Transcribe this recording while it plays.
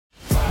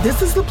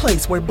This is the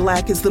place where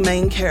Black is the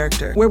main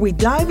character, where we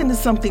dive into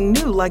something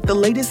new like the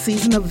latest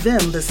season of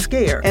Them, The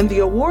Scare, and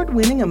the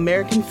award-winning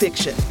American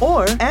Fiction.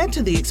 Or add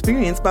to the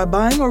experience by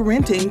buying or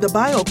renting the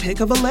biopic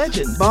of a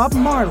legend, Bob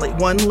Marley,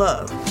 One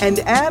Love. And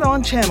add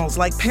on channels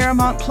like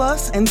Paramount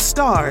Plus and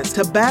Stars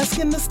to bask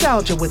in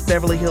nostalgia with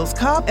Beverly Hills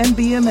Cop and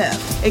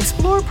BMF.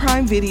 Explore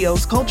Prime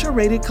Video's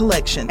culture-rated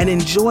collection and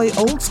enjoy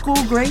old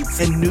school greats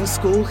and new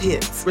school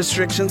hits.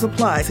 Restrictions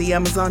apply. See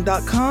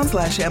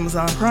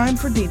Amazon.com/Amazon Prime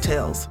for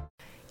details.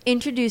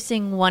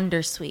 Introducing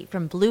Wondersuite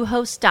from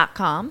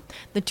Bluehost.com,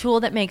 the tool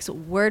that makes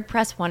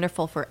WordPress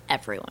wonderful for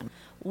everyone.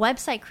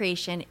 Website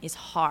creation is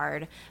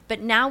hard,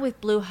 but now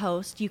with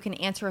Bluehost, you can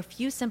answer a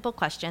few simple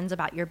questions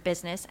about your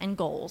business and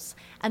goals,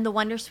 and the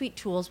Wondersuite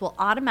tools will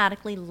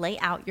automatically lay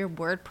out your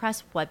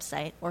WordPress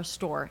website or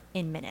store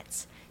in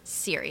minutes.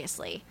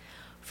 Seriously.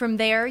 From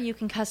there, you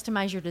can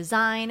customize your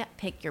design,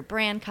 pick your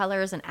brand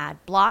colors, and add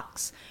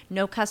blocks.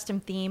 No custom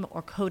theme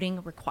or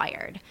coding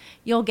required.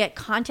 You'll get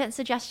content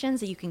suggestions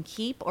that you can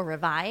keep or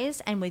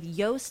revise, and with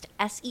Yoast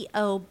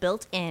SEO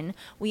built in,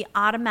 we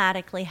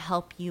automatically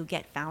help you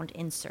get found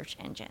in search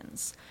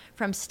engines.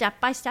 From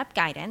step-by-step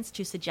guidance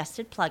to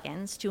suggested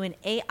plugins to an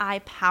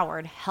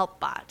AI-powered help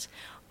bot,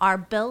 our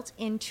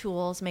built-in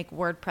tools make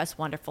WordPress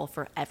wonderful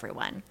for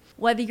everyone.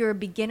 Whether you're a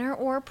beginner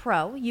or a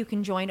pro, you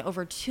can join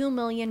over 2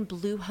 million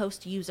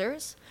Bluehost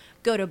users.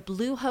 Go to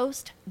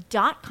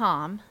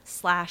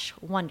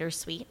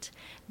bluehost.com/wondersuite.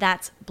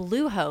 That's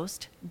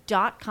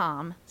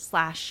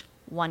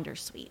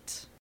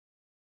bluehost.com/wondersuite.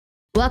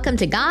 Welcome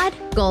to God,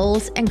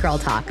 Goals, and Girl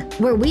Talk,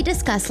 where we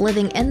discuss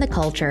living in the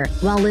culture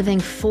while living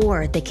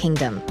for the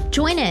kingdom.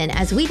 Join in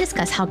as we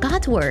discuss how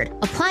God's word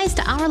applies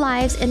to our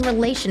lives in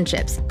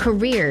relationships,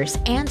 careers,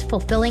 and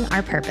fulfilling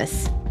our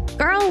purpose.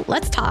 Girl,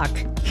 let's talk.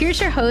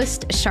 Here's your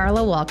host,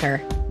 Charla Walker.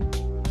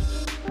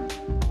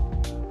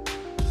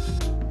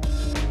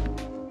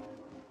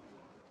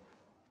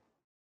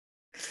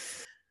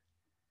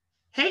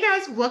 Hey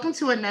guys, welcome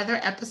to another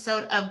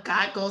episode of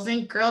God, Goals,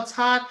 and Girl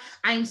Talk.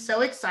 I'm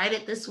so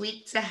excited this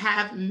week to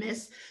have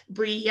Miss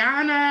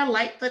Brianna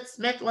Lightfoot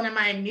Smith, one of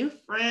my new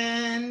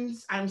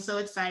friends. I'm so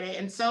excited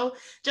and so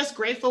just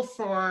grateful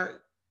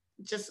for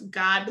just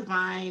God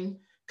divine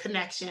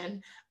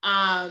connection.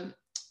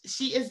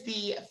 She is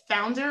the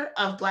founder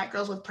of Black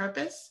Girls with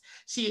Purpose.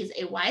 She is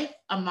a wife,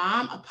 a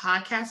mom, a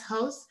podcast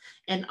host,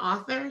 an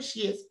author.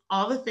 She is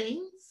all the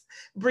things.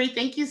 Bri,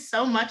 thank you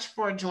so much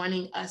for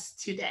joining us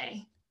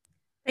today.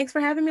 Thanks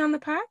for having me on the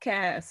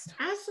podcast.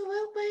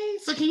 Absolutely.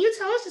 So can you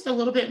tell us just a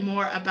little bit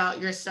more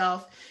about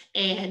yourself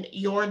and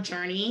your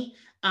journey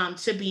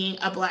to being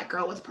a Black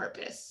girl with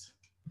purpose?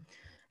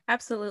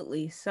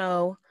 Absolutely.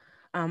 So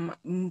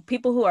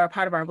people who are a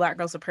part of our Black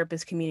Girls with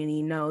Purpose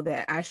community know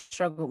that I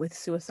struggled with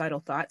suicidal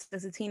thoughts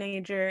as a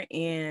teenager.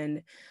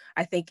 And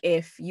I think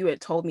if you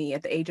had told me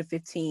at the age of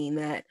 15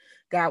 that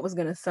God was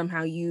going to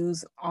somehow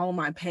use all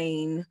my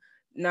pain,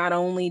 not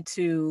only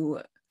to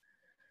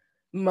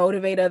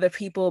motivate other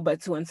people, but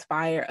to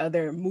inspire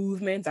other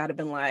movements, I'd have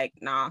been like,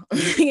 nah.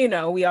 We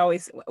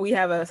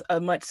have a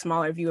much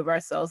smaller view of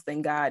ourselves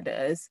than God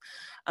does.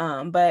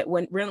 But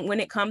when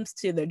it comes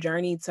to the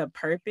journey to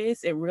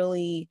purpose, it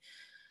really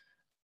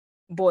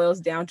boils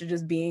down to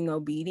just being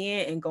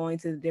obedient and going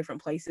to the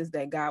different places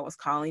that God was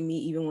calling me,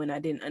 even when I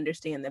didn't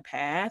understand the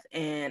path.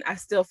 And I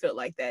still feel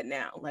like that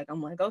now. Like,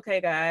 I'm like, okay,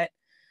 God,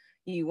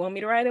 you want me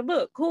to write a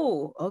book?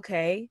 Cool.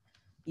 Okay.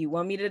 You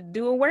want me to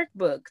do a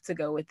workbook to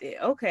go with it?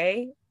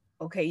 Okay.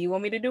 You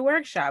want me to do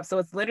workshops? So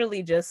it's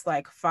literally just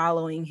like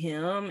following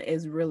him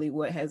is really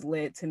what has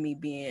led to me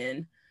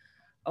being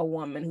a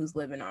woman who's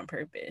living on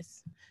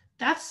purpose.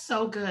 That's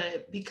so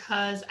good,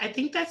 because I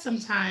think that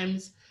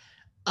sometimes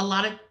a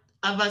lot of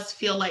us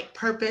feel like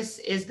purpose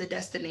is the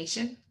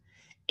destination,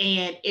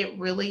 and it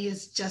really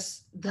is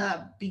just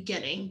the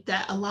beginning.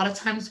 That a lot of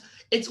times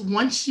it's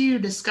once you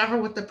discover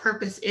what the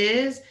purpose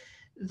is,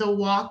 the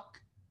walk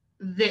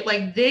that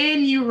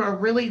then you are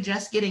really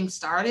just getting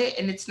started,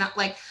 and it's not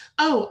like,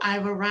 oh,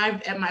 I've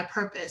arrived at my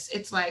purpose.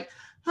 It's like,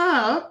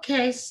 oh,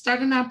 okay, start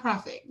a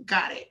nonprofit,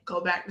 got it,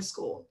 go back to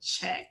school,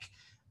 check.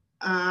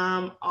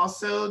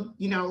 Also,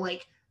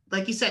 like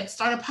you said,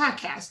 start a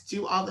podcast,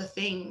 do all the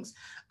things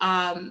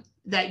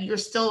that you're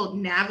still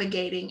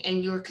navigating,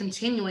 and you're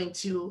continuing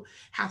to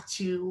have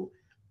to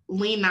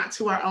lean not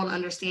to our own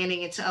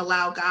understanding and to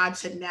allow God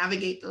to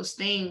navigate those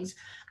things,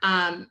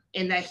 and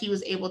that he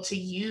was able to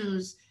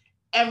use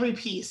every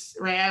piece,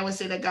 right? I would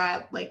say that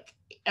God, like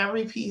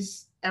every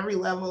piece, every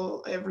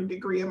level, every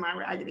degree of my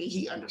raggedy,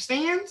 he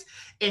understands,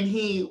 and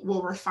he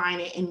will refine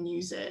it and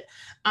use it.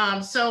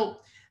 So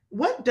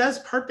what does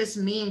purpose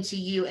mean to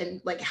you?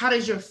 And like, how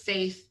does your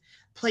faith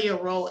play a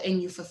role in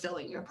you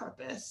fulfilling your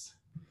purpose?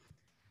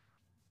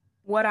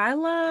 What I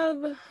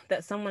love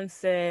that someone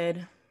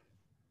said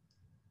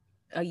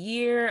a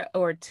year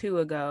or two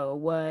ago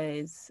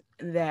was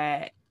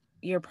that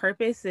your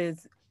purpose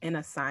is an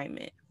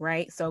assignment,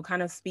 right? So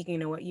kind of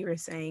speaking to what you were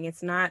saying,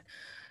 it's not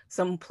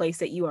some place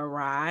that you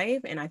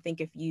arrive. And I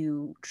think if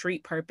you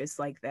treat purpose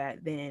like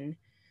that, then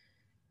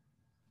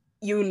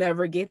you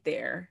never get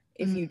there.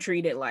 if you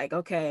treat it like,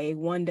 okay,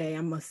 one day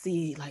I'm gonna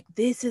see like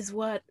this is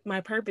what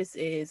my purpose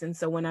is. And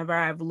so whenever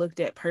I've looked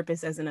at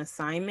purpose as an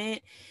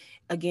assignment,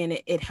 again,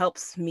 it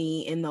helps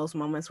me in those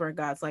moments where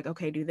God's like,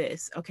 okay, do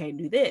this, okay,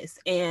 do this.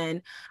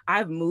 And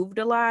I've moved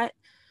a lot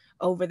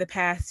over the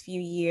past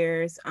few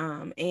years,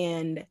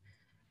 and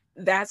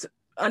that's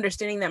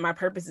understanding that my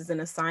purpose is an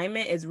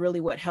assignment is really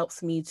what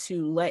helps me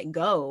to let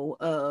go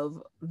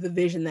of the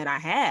vision that I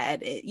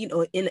had. You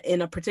know,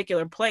 in a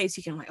particular place,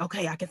 you can like,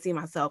 okay, I can see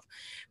myself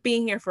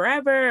being here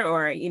forever,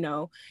 or, you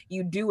know,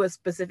 you do a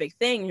specific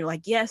thing, you're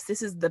like, yes,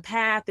 this is the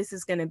path, this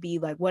is going to be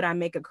like what I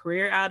make a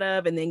career out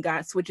of, and then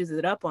God switches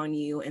it up on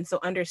you. And so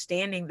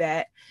understanding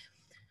that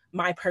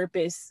my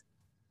purpose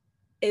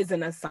is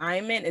an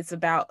assignment, it's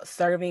about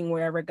serving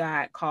wherever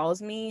God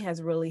calls me,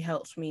 has really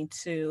helped me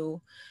to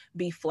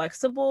be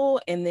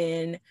flexible and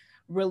then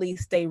really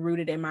stay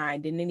rooted in my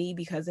identity.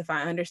 Because if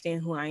I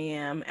understand who I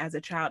am as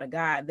a child of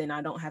God, then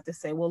I don't have to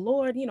say, well,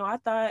 Lord, you know, I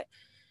thought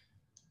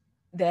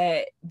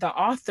that the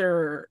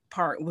author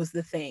part was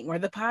the thing, or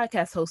the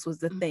podcast host was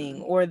the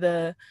thing, or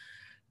the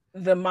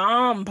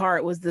mom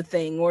part was the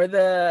thing, or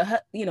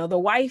the, you know, the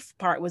wife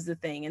part was the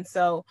thing. And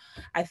so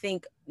I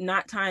think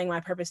not tying my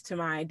purpose to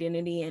my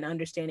identity and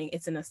understanding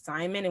it's an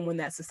assignment, and when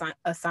that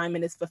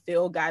assignment is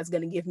fulfilled, God's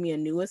going to give me a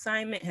new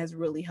assignment, has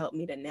really helped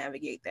me to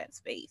navigate that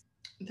space.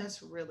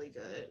 That's really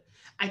good.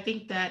 I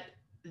think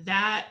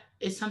that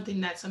is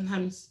something that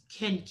sometimes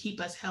can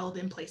keep us held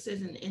in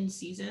places and in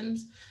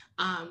seasons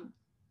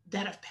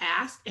that have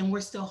passed, and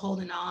we're still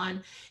holding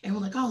on, and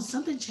we're like, oh,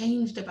 something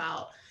changed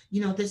about,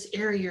 you know, this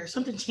area, or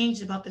something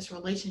changed about this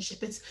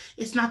relationship.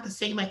 It's not the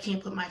same. I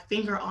can't put my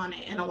finger on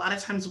it. And a lot of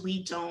times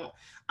we don't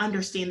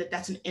understand that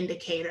that's an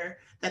indicator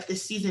that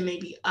this season may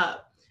be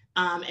up,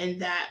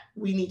 and that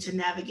we need to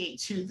navigate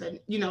to the,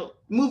 you know,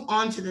 move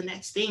on to the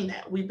next thing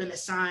that we've been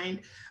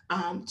assigned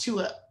to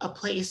a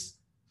place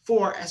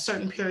for a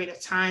certain period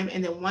of time.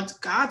 And then once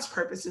God's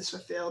purpose is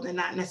fulfilled, and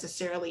not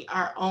necessarily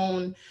our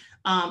own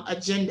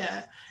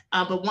agenda,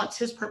 but once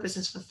his purpose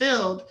is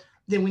fulfilled,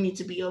 then we need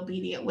to be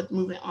obedient with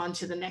moving on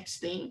to the next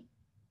thing.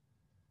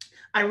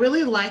 I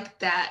really like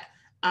that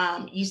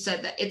you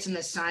said that it's an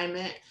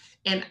assignment.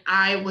 And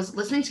I was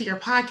listening to your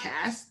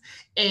podcast,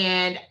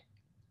 and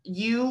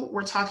you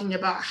were talking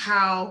about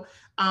how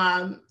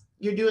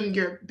you're doing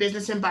your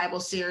business and Bible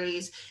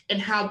series,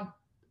 and how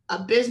a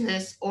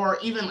business, or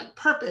even like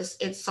purpose,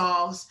 it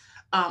solves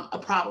a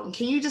problem.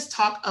 Can you just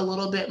talk a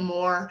little bit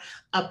more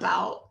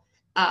about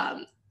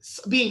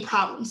being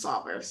problem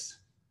solvers?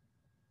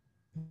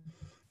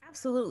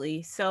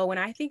 Absolutely. So when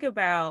I think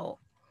about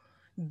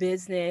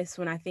business,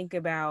 when I think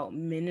about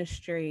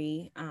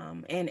ministry,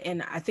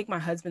 and I think my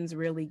husband's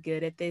really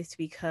good at this,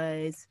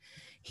 because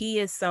he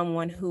is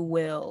someone who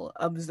will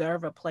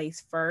observe a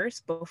place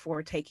first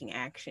before taking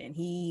action.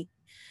 He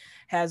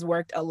has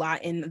worked a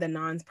lot in the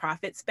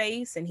nonprofit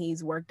space, and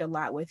he's worked a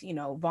lot with, you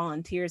know,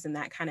 volunteers and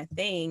that kind of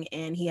thing.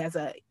 And he has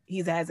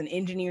an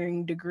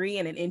engineering degree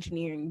and an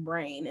engineering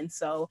brain. And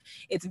so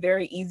it's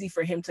very easy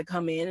for him to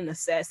come in and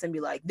assess and be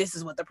like, this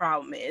is what the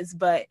problem is.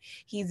 But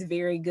he's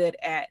very good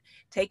at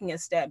taking a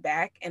step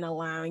back and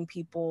allowing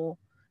people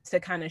to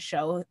kind of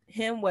show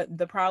him what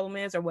the problem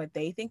is, or what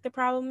they think the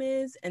problem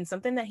is. And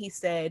something that he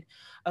said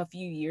a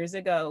few years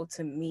ago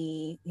to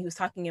me, he was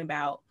talking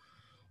about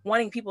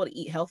wanting people to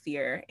eat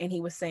healthier. And he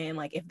was saying,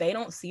 like, if they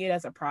don't see it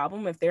as a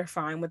problem, if they're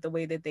fine with the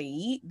way that they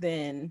eat,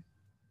 then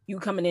you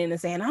coming in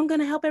and saying, I'm going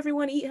to help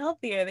everyone eat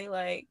healthier, they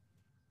like,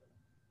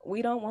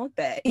 we don't want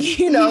that,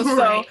 you know? Right.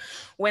 So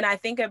when I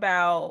think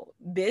about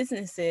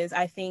businesses,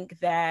 I think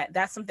that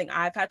that's something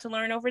I've had to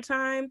learn over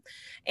time.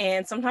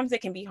 And sometimes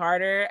it can be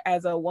harder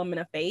as a woman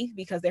of faith,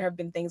 because there have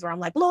been things where I'm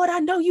like, Lord, I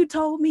know you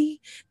told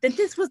me that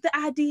this was the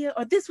idea,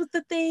 or this was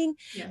the thing,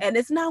 and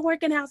it's not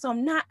working out. So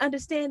I'm not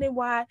understanding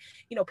why,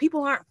 you know,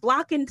 people aren't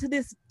flocking to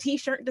this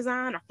t-shirt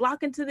design, or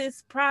flocking to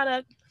this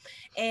product.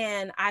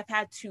 And I've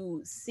had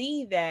to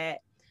see that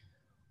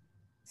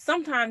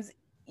sometimes,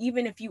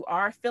 even if you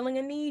are filling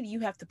a need, you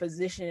have to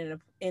position it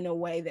in a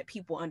way that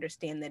people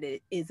understand that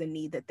it is a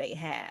need that they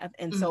have.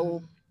 And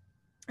so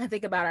I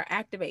think about our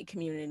Activate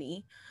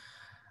community.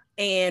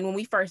 And when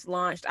we first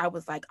launched, I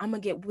was like, I'm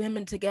going to get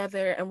women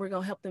together, and we're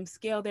going to help them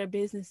scale their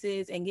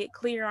businesses and get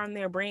clear on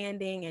their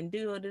branding and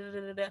do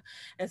it.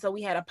 And so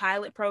we had a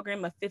pilot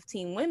program of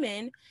 15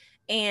 women.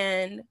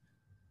 And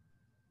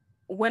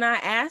when I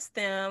asked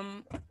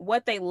them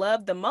what they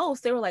loved the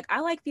most, they were like, I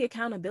like the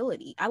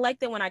accountability. I like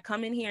that when I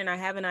come in here and I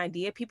have an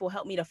idea, people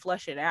help me to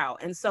flush it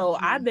out. And so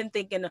I've been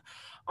thinking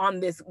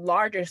on this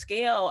larger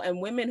scale, and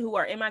women who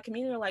are in my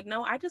community are like,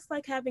 no, I just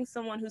like having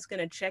someone who's going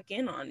to check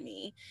in on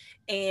me.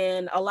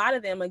 And a lot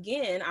of them,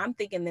 again, I'm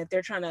thinking that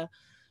they're trying to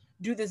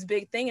do this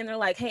big thing, and they're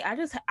like, hey,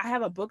 I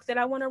have a book that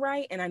I want to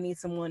write, and I need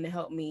someone to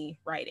help me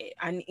write it.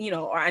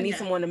 Or I need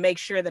someone to make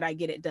sure that I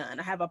get it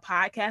done. I have a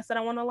podcast that I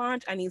want to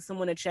launch. I need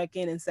someone to check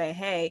in and say,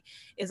 hey,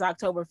 it's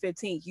October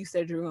 15th. You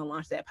said you were going to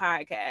launch that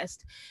podcast.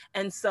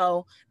 And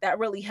so that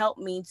really helped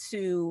me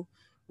to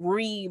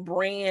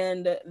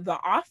rebrand the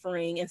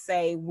offering and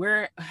say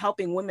we're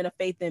helping women of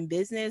faith in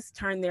business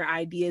turn their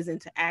ideas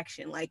into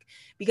action. Like,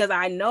 because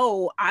I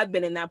know I've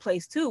been in that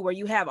place too, where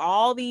you have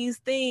all these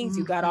things,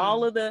 you got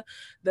all of the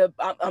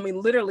I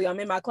mean, literally, I'm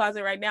in my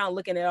closet right now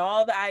looking at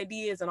all the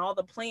ideas and all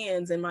the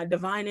plans and my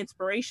divine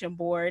inspiration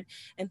board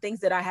and things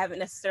that I haven't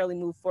necessarily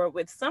moved forward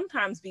with,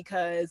 sometimes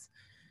because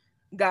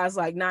God's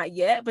like, not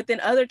yet, but then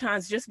other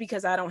times just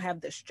because I don't have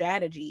the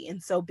strategy.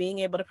 And so being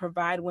able to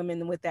provide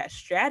women with that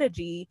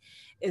strategy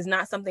is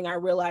not something I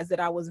realized that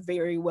I was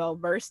very well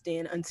versed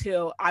in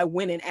until I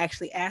went and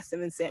actually asked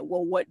them and said,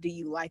 well, what do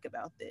you like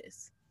about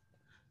this?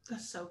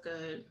 That's so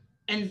good.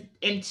 And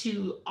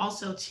to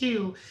also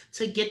to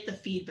get the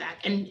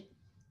feedback. And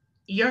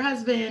your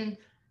husband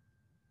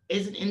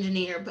is an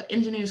engineer, but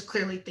engineers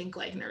clearly think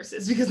like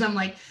nurses, because I'm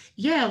like,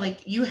 yeah,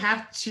 like you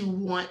have to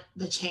want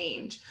the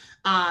change.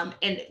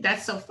 And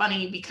that's so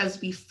funny because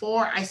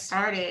before I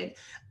started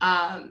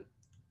my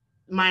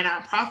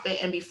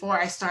nonprofit and before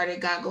I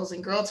started God Goals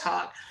and Girl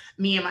Talk,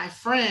 me and my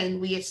friend,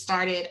 we had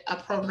started a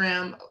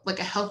program, like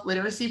a health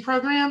literacy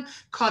program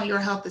called Your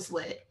Health is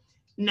Lit.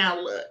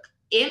 Now look,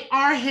 in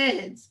our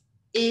heads,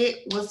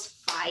 it was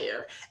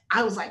fire.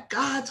 I was like,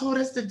 God told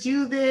us to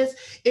do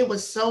this. It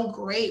was so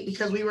great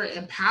because we were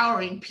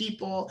empowering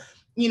people,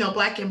 you know,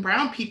 Black and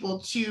brown people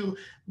to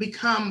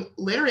become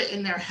literate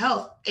in their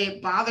health.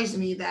 It bothers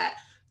me that,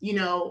 you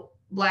know,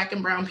 Black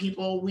and brown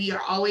people, we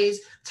are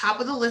always top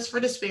of the list for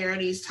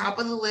disparities, top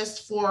of the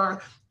list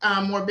for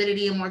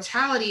morbidity and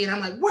mortality. And I'm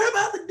like, we're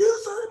about to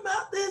do something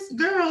about this.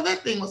 Girl,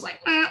 that thing was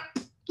like,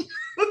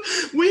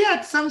 we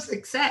had some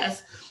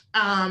success.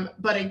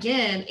 But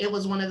again, it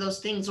was one of those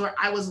things where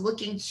I was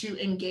looking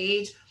to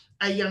engage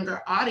a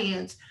younger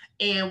audience.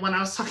 And when I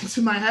was talking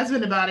to my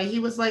husband about it, he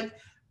was like,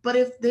 but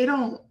if they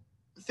don't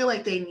feel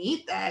like they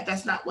need that,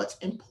 that's not what's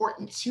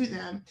important to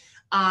them,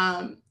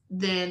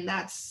 then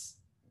that's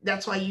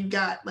why you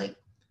got like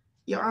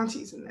your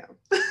aunties in there,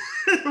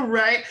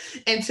 right?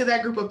 And to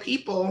that group of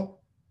people,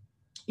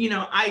 you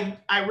know,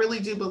 I really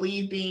do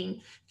believe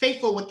being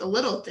faithful with the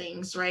little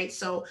things, right?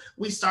 So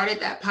we started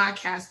that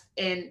podcast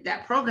and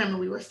that program and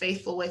we were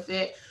faithful with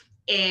it.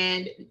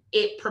 And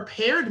it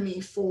prepared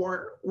me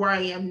for where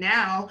I am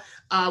now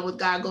with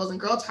God Goals and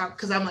Girl Talk.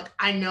 Because I'm like,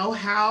 I know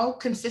how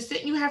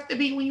consistent you have to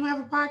be when you have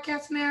a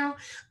podcast now.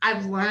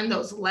 I've learned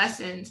those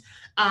lessons.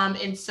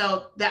 And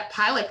so that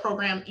pilot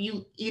program,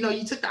 you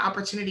took the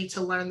opportunity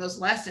to learn those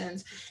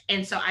lessons.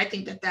 And so I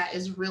think that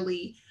is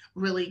really,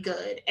 really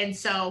good. And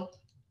so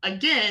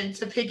again,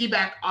 to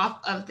piggyback off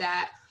of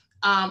that,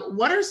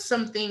 what are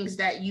some things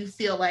that you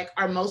feel like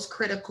are most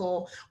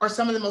critical, or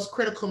some of the most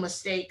critical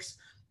mistakes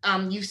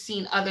you've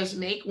seen others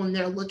make when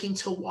they're looking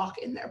to walk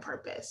in their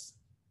purpose?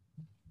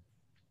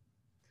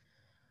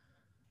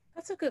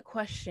 That's a good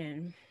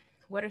question.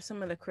 What are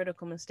some of the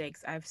critical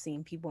mistakes I've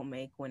seen people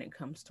make when it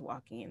comes to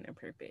walking in their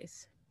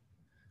purpose?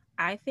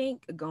 I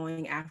think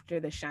going after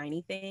the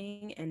shiny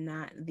thing and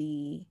not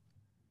the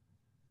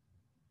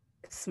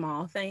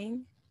small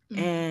thing.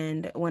 Mm-hmm.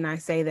 And when I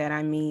say that,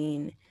 I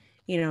mean,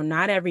 you know,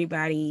 not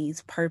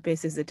everybody's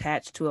purpose is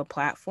attached to a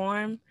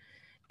platform,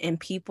 and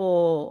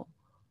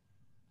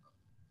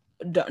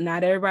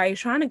not everybody's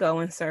trying to go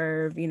and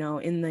serve, you know,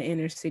 in the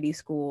inner city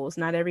schools.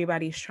 Not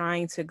everybody's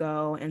trying to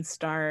go and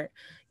start,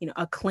 you know,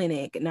 a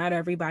clinic. Not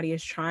everybody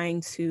is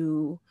trying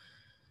to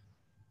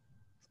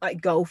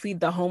like go feed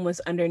the homeless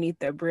underneath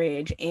the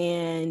bridge.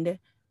 And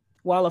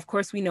while of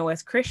course we know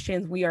as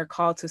Christians, we are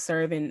called to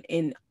serve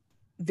in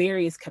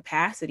various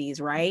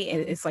capacities, right? And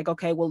it's like,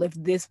 okay, well, if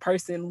this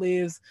person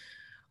lives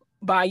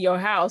by your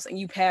house and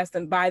you pass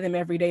them by them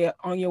every day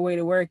on your way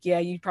to work, yeah,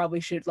 you probably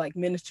should like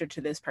minister to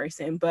this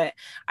person. But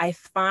I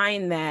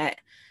find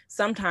that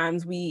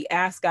sometimes we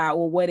ask God,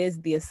 well, what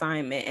is the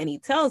assignment? And he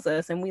tells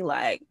us and we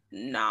like,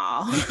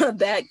 no,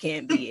 that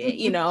can't be it.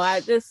 You know,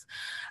 I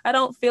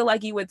don't feel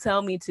like he would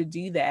tell me to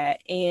do that.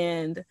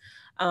 And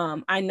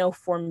I know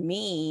for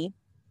me,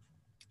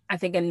 I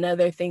think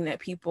another thing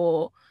that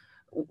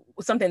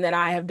something that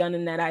I have done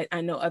and that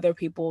I know other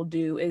people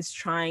do is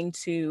trying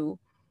to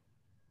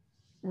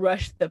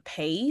rush the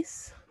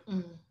pace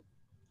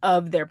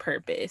of their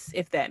purpose,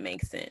 if that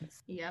makes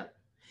sense. Yep.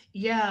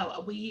 Yeah.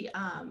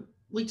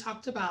 We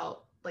talked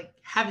about like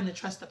having to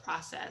trust the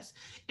process.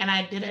 And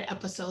I did an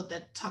episode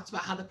that talked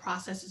about how the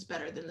process is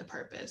better than the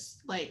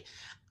purpose. Like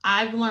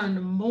I've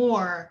learned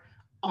more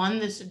on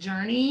this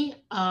journey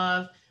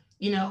of,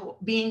 you know,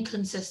 being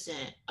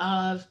consistent,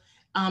 of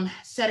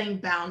setting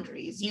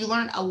boundaries. You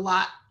learn a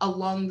lot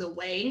along the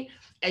way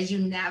as you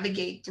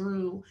navigate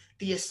through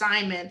the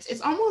assignments.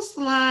 It's almost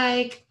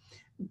like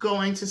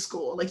going to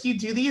school. Like you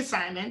do the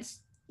assignments,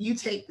 you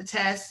take the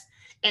test,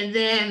 and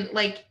then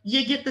like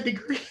you get the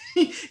degree.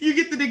 You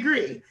get the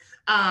degree.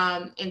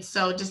 And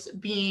so just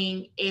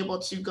being able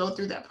to go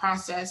through that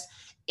process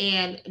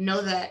and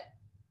know that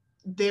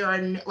there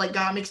are like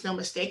God makes no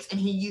mistakes and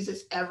he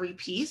uses every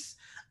piece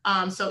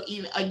So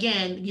even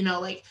again, you know,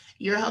 like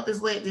Your Health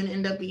is Lit didn't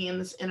end up being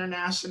this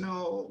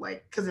international,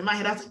 like, because in my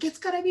head I was like, it's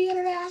gonna be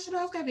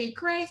international, it's gonna be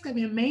great, it's gonna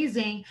be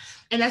amazing,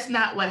 and that's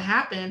not what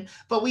happened.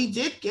 But we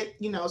did get,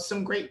 you know,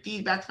 some great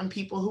feedback from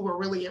people who were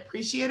really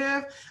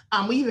appreciative.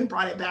 We even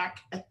brought it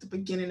back at the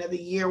beginning of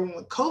the year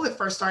when COVID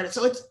first started.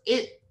 So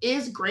it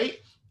is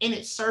great, and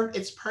it served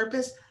its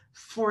purpose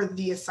for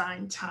the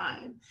assigned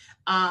time.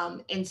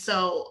 And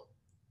so,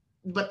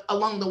 but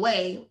along the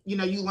way, you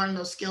know, you learn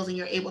those skills and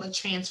you're able to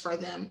transfer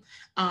them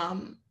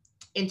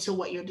into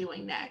what you're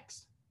doing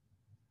next.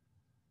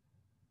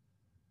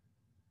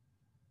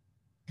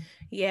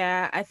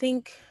 Yeah, I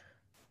think,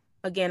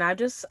 again,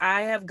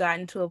 I have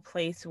gotten to a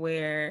place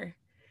where,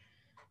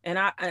 and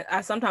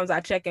I sometimes I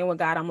check in with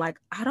God. I'm like,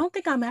 I don't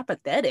think I'm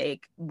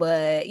apathetic,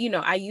 but you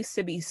know, I used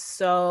to be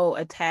so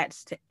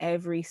attached to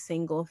every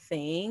single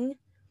thing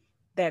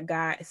that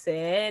God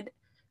said,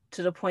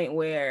 to the point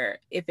where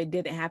if it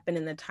didn't happen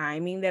in the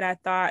timing that I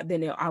thought,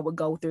 then I would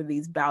go through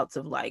these bouts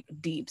of like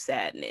deep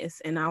sadness.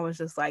 And I was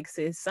just like,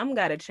 sis, some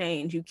got to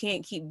change. You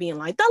can't keep being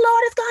like, the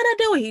Lord is going to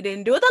do it. He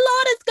didn't do it. The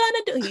Lord is going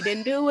to do it. He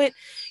didn't do it.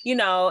 You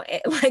know,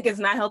 like, it's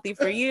not healthy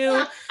for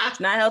you. It's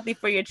not healthy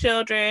for your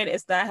children.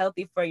 It's not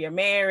healthy for your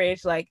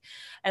marriage. Like,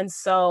 and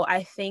so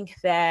I think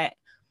that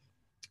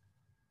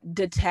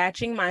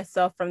detaching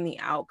myself from the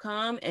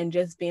outcome and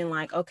just being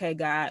like, okay,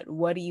 God,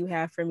 what do you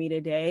have for me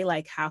today?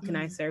 Like, how can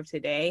I serve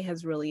today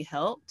has really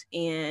helped.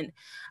 And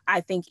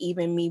I think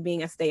even me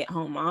being a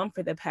stay-at-home mom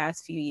for the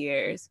past few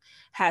years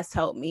has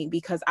helped me,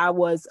 because I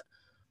was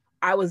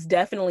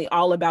definitely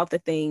all about the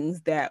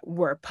things that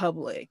were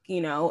public,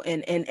 you know,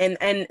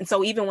 and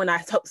so even when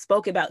I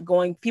spoke about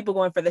people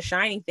going for the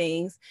shiny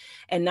things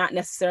and not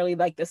necessarily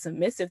like the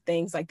submissive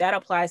things, like that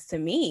applies to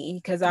me,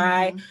 because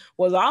I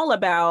was all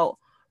about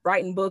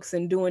writing books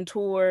and doing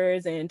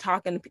tours and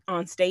talking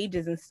on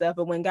stages and stuff.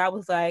 But when God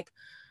was like,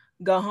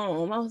 go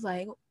home, I was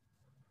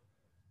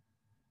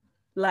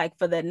like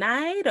for the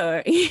night,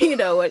 or, you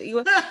know, what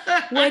you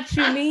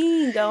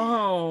mean go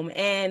home?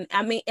 And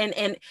I mean,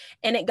 and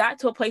it got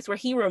to a place where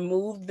he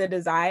removed the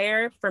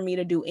desire for me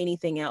to do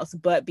anything else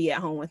but be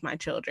at home with my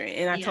children.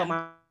 And I told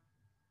my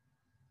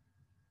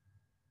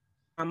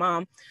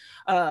mom,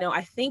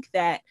 I think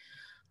that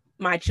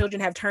my children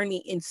have turned me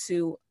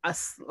into I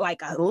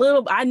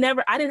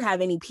didn't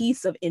have any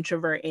piece of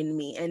introvert in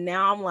me. And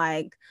now I'm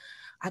like,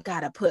 I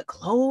gotta put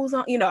clothes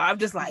on, you know, I'm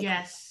just like,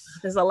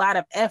 there's a lot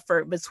of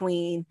effort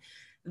between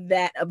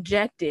that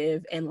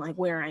objective and like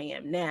where I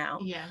am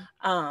now.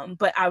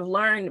 But I've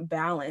learned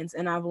balance,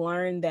 and I've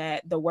learned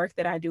that the work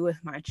that I do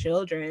with my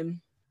children,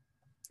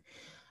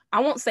 I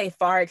won't say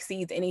far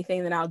exceeds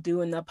anything that I'll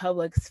do in the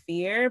public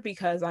sphere,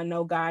 because I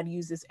know God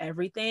uses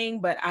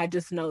everything. But I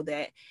just know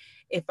that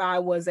if I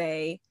was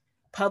a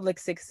public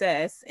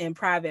success and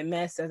private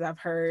mess, as I've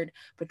heard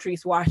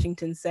Patrice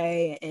Washington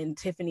say and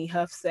Tiffany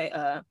Huff say,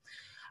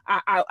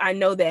 I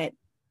know that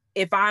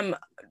if I'm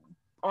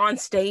on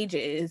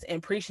stages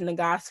and preaching the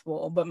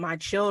gospel, but my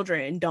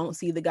children don't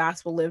see the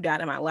gospel lived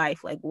out in my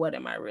life, like, what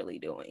am I really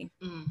doing?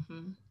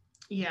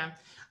 Yeah,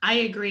 I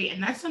agree.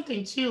 And that's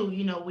something too,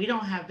 you know, we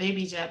don't have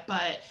babies yet,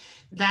 but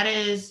that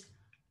is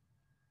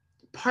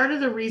part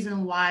of the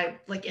reason why,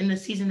 like in the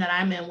season that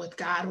I'm in with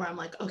God, where I'm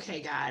like,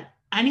 okay, God,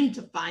 I need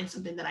to find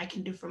something that I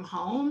can do from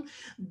home,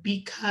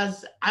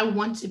 because I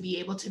want to be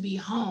able to be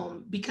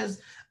home,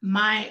 because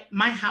my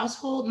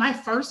household, my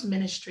first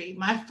ministry,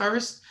 my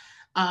first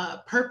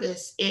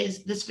purpose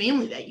is this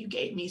family that you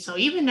gave me. So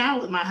even now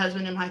with my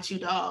husband and my 2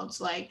 dogs,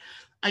 like,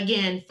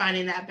 again,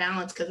 finding that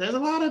balance, because there's a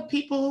lot of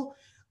people,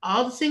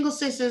 all the single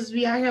sisters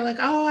be out here like,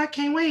 oh, I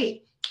can't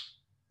wait.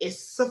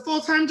 It's a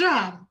full-time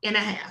job and a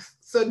half.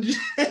 So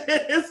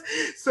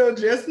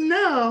just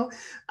know,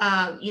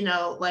 you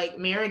know, like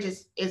marriage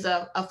is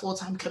a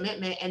full-time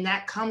commitment, and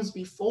that comes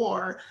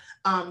before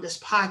this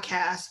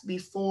podcast,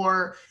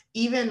 before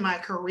even my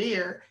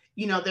career.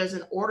 You know, there's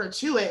an order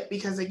to it,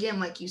 because again,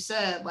 like you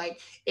said,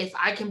 like if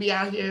I can be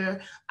out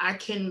here, I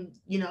can,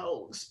 you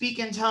know, speak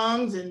in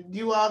tongues and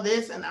do all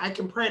this, and I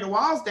can pray the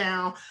walls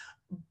down.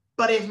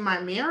 But if my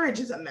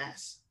marriage is a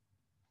mess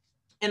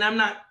and I'm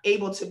not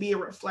able to be a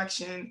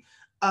reflection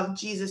of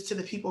Jesus to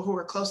the people who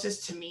are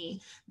closest to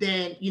me,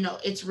 then, you know,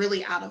 it's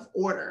really out of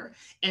order.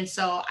 And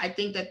so I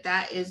think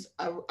that is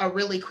a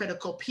really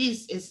critical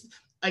piece, is,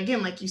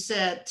 again, like you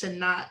said, to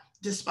not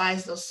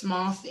despise those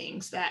small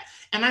things that,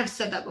 and I've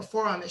said that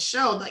before on the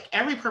show, like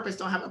every purpose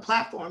don't have a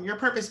platform. Your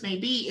purpose may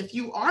be, if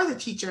you are the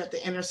teacher at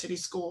the inner city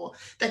school,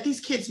 that these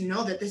kids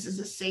know that this is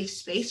a safe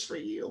space for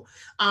you.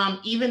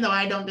 Even though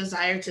I don't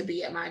desire to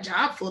be at my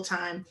job full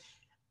time,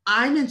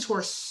 I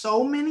mentor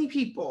so many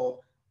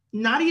people,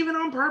 not even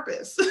on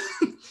purpose,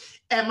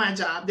 at my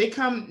job. They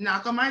come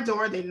knock on my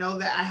door. They know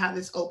that I have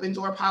this open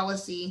door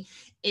policy,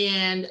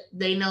 and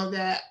they know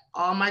that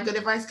all my good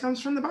advice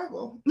comes from the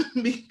Bible,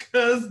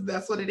 because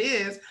that's what it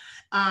is.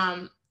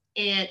 And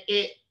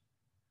it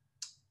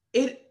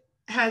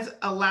has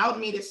allowed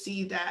me to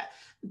see that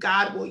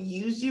God will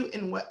use you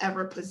in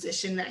whatever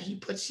position that he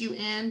puts you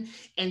in.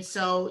 And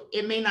so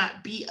it may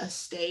not be a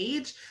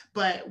stage,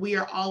 but we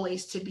are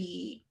always to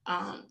be,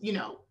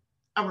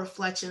 a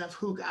reflection of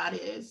who God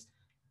is,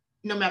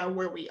 no matter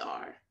where we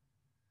are.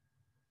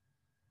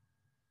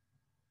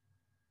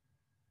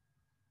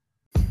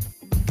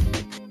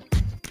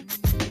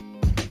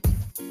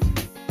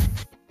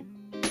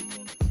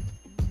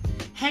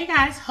 Hey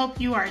guys, hope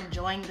you are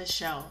enjoying the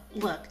show.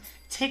 Look,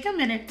 take a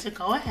minute to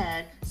go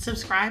ahead,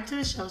 subscribe to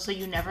the show so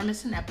you never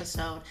miss an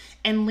episode,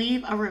 and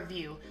leave a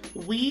review.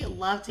 We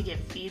love to get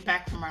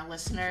feedback from our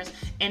listeners,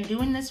 and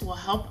doing this will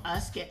help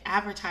us get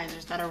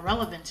advertisers that are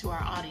relevant to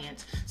our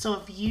audience. So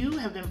if you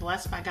have been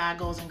blessed by God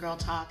Goals and Girl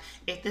Talk,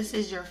 if this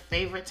is your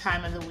favorite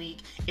time of the week,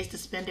 is to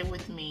spend it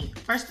with me.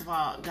 First of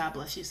all, God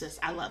bless you, sis.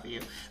 I love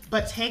you.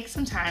 But take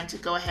some time to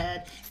go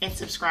ahead and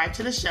subscribe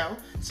to the show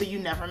so you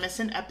never miss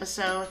an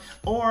episode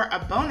or a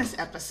bonus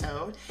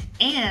episode,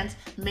 and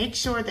make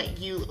sure that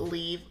you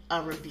leave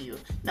a review.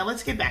 Now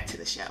let's get back to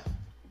the show.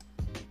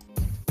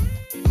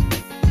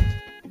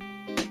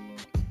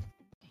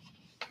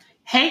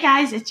 Hey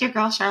guys, it's your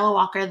girl Charlotte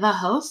Walker, the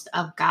host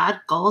of God,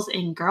 Goals,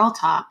 and Girl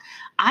Talk.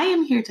 I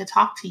am here to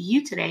talk to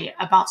you today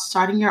about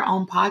starting your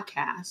own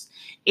podcast.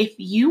 If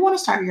you want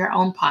to start your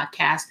own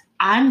podcast,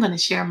 I'm going to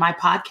share my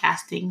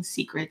podcasting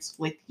secrets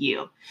with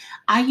you.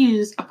 I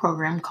use a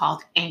program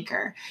called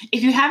Anchor.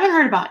 If you haven't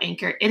heard about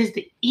Anchor, it is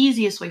the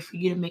easiest way for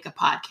you to make a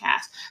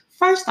podcast.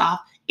 First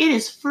off, it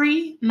is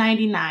free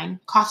 99,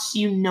 costs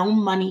you no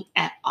money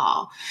at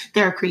all.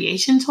 There are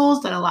creation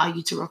tools that allow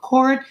you to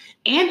record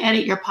and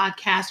edit your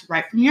podcast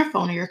right from your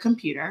phone or your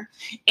computer.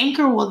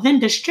 Anchor will then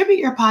distribute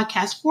your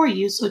podcast for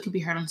you so it can be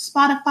heard on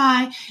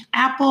Spotify,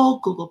 Apple,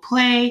 Google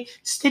Play,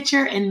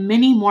 Stitcher, and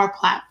many more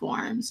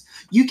platforms.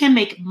 You can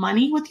make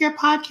money with your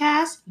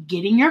podcast,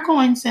 getting your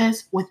coin,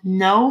 sis, with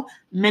no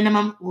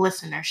minimum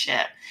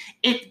listenership.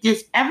 It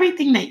is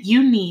everything that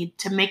you need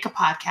to make a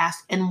podcast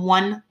in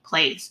one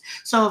place.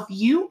 So if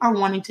you are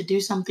wanting to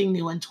do something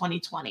new in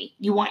 2020,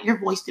 you want your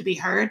voice to be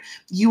heard,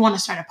 you want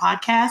to start a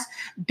podcast,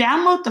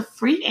 download the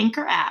free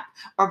Anchor app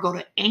or go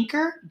to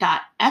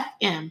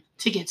anchor.fm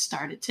to get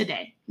started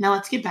today. Now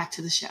let's get back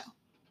to the show.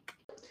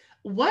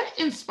 What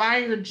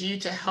inspired you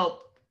to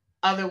help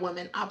other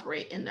women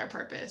operate in their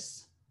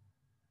purpose?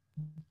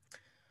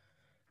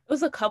 It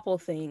was a couple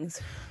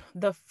things.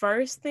 The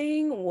first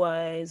thing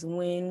was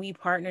when we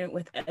partnered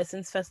with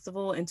Essence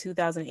Festival in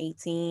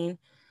 2018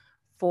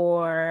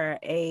 for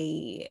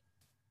a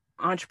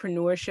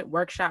entrepreneurship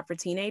workshop for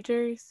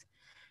teenagers.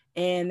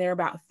 And there are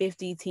about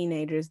 50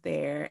 teenagers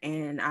there.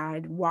 And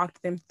I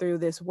walked them through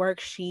this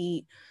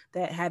worksheet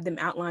that had them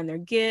outline their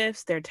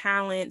gifts, their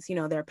talents,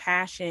 their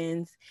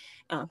passions,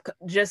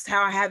 just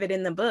how I have it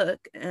in the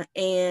book.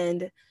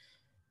 And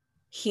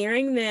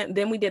hearing them,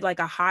 then we did like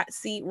a hot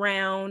seat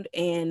round,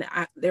 and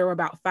there were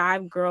about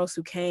 5 girls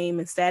who came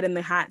and sat in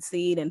the hot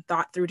seat and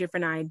thought through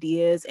different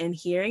ideas. And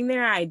hearing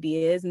their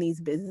ideas in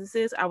these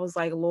businesses, I was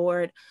like,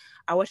 Lord,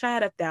 I wish I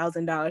had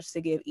 $1,000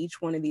 to give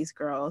each one of these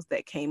girls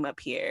that came up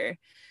here,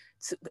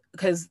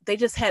 because they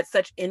just had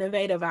such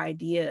innovative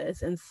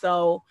ideas. And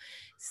so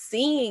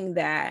seeing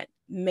that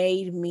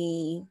made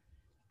me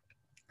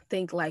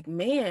think like,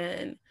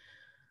 man,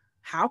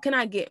 how can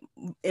I get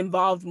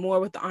involved more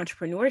with the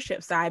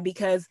entrepreneurship side?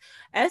 Because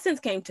Essence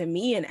came to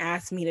me and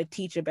asked me to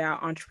teach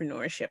about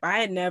entrepreneurship. I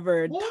had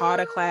never taught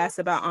a class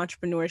about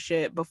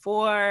entrepreneurship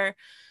before,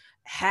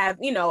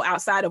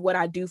 outside of what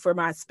I do for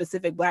my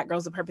specific Black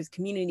Girls of Purpose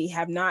community,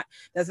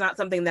 that's not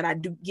something that I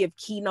do give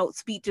keynote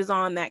speeches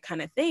on, that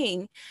kind of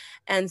thing.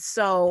 And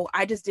so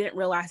I just didn't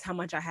realize how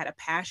much I had a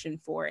passion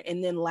for it.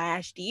 And then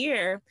last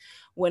year,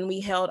 when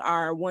we held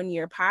our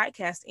 1-year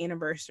podcast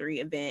anniversary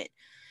event,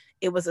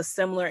 it was a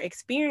similar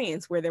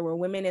experience where there were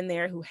women in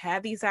there who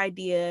had these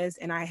ideas,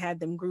 and I had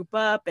them group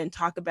up and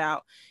talk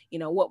about,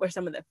 what were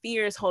some of the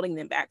fears holding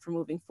them back from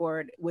moving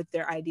forward with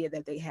their idea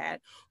that they had?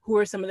 Who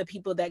are some of the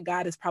people that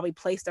God has probably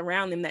placed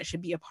around them that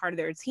should be a part of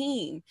their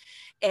team?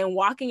 And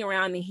walking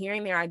around and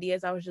hearing their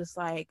ideas, I was just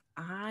like,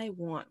 I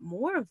want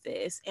more of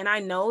this. And I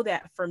know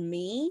that for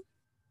me,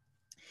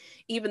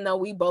 even though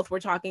we both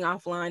were talking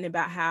offline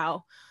about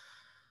how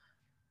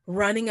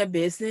running a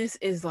business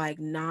is like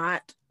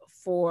not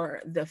for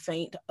the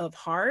faint of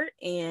heart.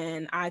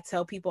 And I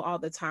tell people all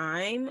the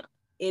time,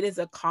 it is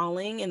a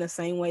calling in the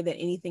same way that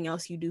anything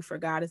else you do for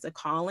God is a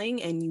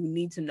calling. And you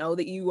need to know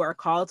that you are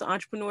called to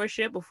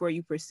entrepreneurship before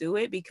you pursue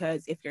it.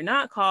 Because if you're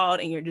not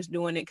called and you're just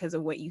doing it because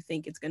of what you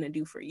think it's going to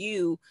do for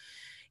you,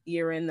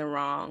 you're in the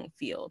wrong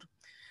field.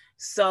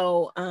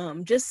 So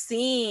just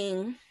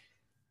seeing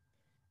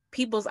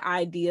people's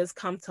ideas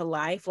come to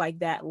life like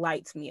that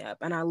lights me up.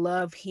 And I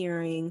love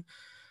hearing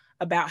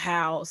about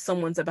how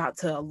someone's about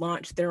to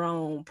launch their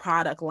own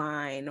product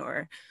line,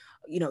 or,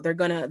 they're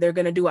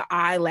gonna do an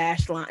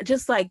eyelash line.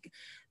 Just like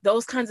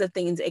those kinds of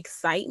things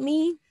excite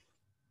me.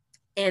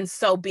 And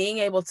so being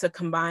able to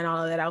combine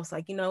all of that, I was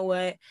like, you know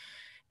what?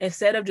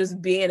 Instead of just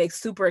being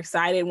super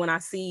excited when I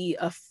see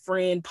a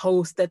friend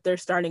post that they're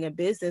starting a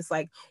business,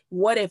 like,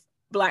 what if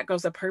Black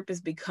Girls of Purpose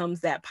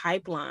becomes that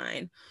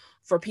pipeline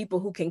for people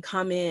who can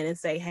come in and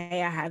say,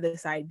 hey, I have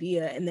this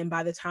idea. And then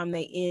by the time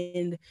they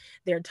end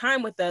their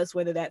time with us,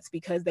 whether that's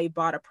because they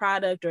bought a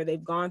product or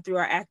they've gone through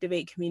our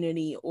Activate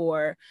community,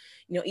 or,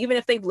 you know, even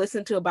if they've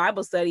listened to a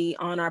Bible study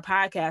on our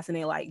podcast and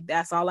they're like,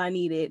 that's all I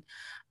needed,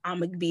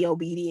 I'm gonna be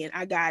obedient,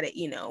 I got it,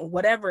 you know,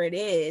 whatever it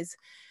is,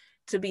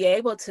 to be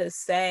able to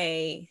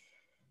say,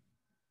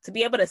 to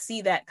be able to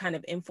see that kind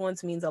of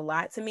influence means a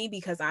lot to me,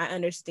 because I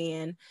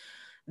understand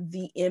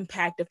the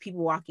impact of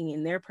people walking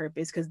in their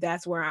purpose, because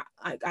that's where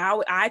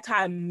I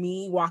tie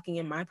me walking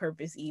in my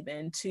purpose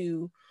even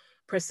to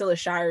Priscilla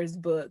Shire's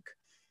book,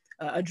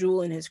 A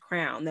Jewel in His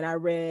Crown, that I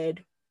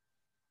read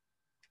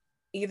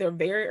either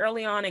very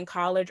early on in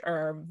college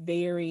or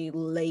very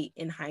late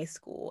in high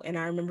school. And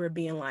I remember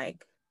being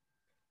like,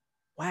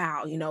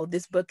 wow, you know,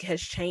 this book has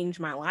changed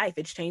my life.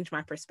 It's changed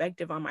my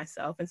perspective on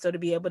myself. And so to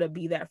be able to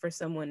be that for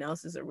someone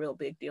else is a real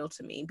big deal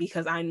to me,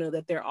 because I know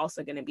that they're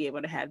also going to be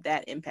able to have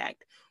that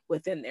impact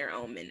within their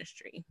own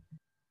ministry.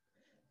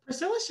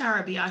 Priscilla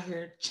Shire be out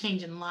here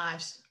changing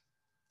lives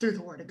through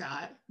the Word of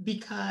God,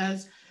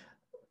 because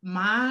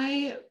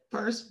my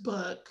first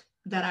book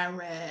that I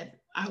read,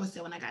 I would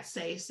say when I got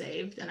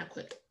saved, and I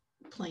quit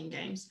playing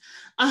games.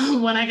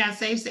 When I got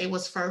saved,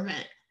 was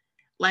Fervent.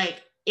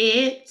 Like,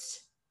 it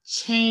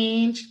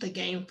changed the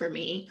game for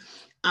me.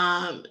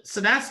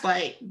 So that's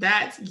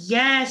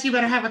yes, you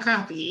better have a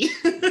copy.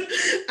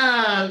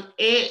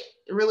 It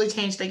really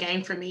changed the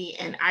game for me.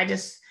 And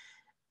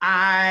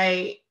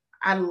I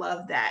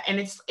love that. And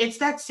it's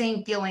that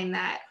same feeling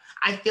that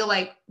I feel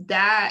like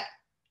that,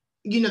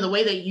 you know, the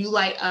way that you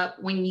light up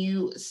when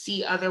you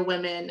see other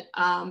women,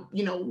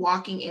 you know,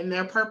 walking in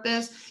their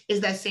purpose,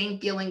 is that same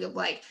feeling of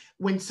like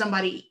when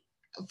somebody,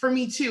 for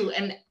me too.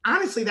 And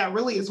honestly, that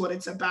really is what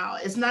it's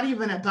about. It's not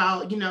even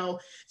about, you know,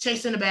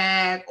 chasing a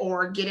bag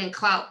or getting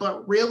clout,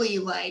 but really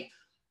like,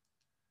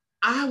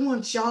 I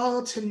want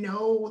y'all to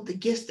know the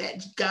gifts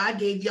that God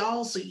gave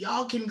y'all so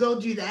y'all can go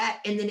do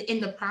that. And then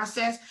in the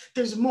process,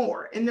 there's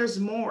more and there's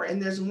more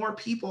and there's more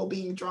people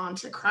being drawn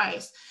to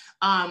Christ.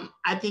 I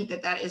think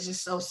that is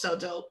just so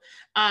dope.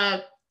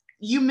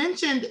 You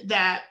mentioned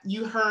that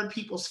you heard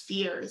people's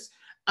fears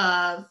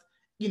of,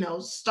 you know,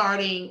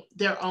 starting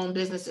their own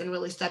business and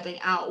really stepping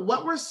out.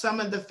 What were some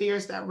of the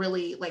fears that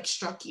really like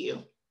struck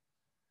you?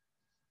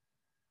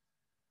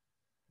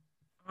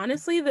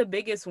 Honestly, the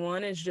biggest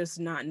one is just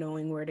not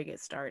knowing where to get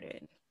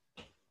started.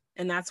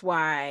 And that's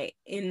why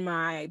in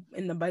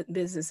the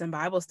business and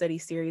Bible study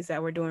series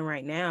that we're doing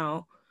right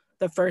now,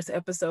 the first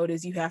episode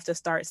is you have to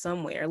start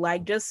somewhere.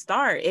 Like, just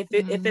start. If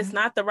it's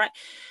not the right,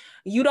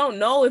 you don't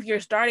know if you're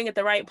starting at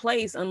the right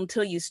place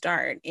until you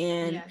start.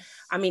 And yes.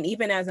 I mean,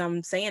 even as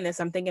I'm saying this,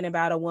 I'm thinking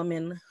about a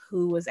woman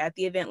who was at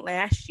the event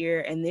last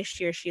year, and this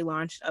year she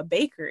launched a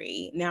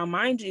bakery. Now,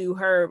 mind you,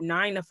 her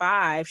 9 to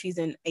 5, she's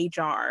in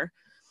HR,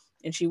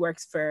 and she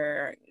works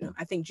for, you know,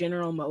 I think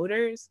General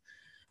Motors.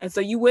 And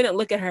so you wouldn't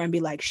look at her and be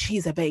like,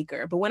 she's a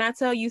baker. But when I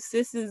tell you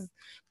sis's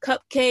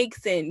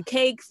cupcakes and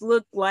cakes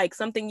look like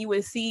something you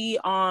would see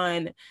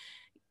on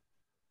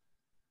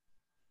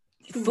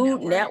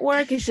Food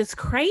Network, it's just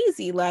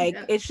crazy. Like,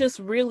 yeah. It's just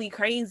really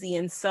crazy.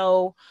 And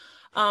so,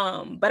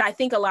 but I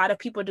think a lot of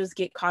people just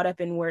get caught up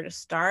in where to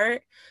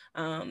start.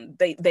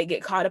 They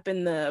get caught up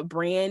in the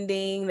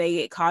branding. They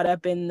get caught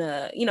up in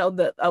the, you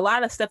know, a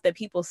lot of stuff that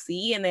people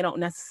see, and they don't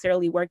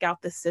necessarily work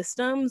out the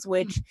systems,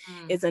 which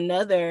is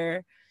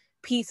another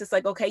piece. It's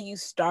like, okay, you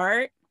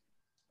start.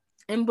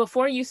 And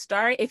before you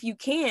start, if you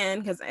can,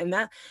 because I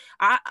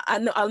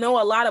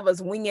know a lot of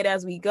us wing it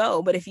as we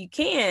go, but if you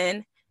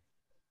can,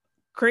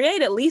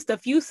 create at least a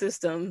few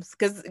systems,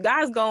 because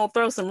God's gonna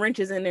throw some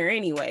wrenches in there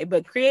anyway,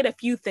 but create a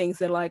few things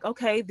that are like,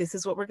 okay, this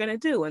is what we're gonna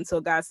do. And so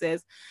God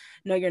says,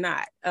 no, you're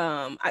not.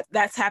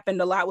 That's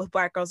happened a lot with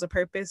Black Girls of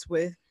Purpose,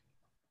 with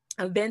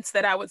events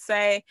that I would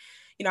say,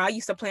 you know, I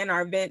used to plan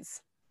our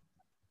events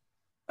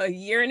a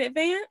year in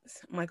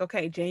advance. I'm like,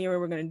 okay, January,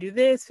 we're gonna do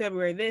this,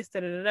 February, this,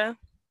 da-da-da-da.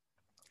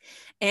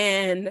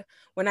 And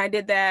when I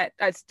did that,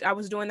 I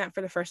was doing that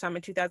for the first time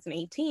in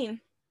 2018,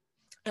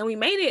 and we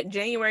made it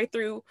January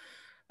through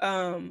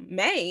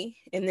May,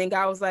 and then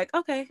God was like,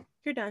 okay,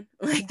 you're done.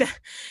 Like that,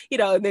 you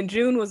know. And then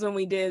June was when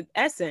we did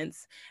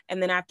Essence,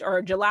 and then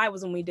or July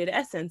was when we did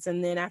Essence,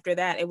 and then after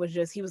that it was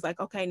just, he was like,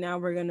 okay, now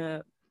we're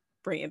gonna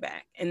bring it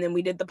back. And then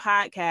we did the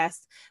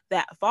podcast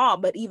that fall,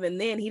 but even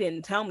then he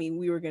didn't tell me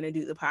we were gonna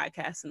do the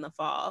podcast in the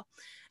fall.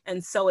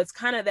 And so it's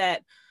kind of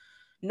that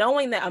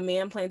knowing that a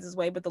man plans his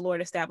way, but the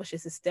Lord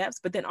establishes his steps,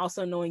 but then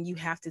also knowing you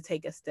have to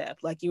take a step.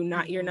 Like, you're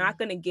not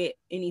going to get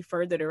any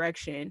further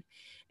direction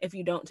if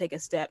you don't take a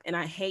step. And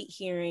I hate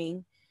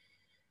hearing,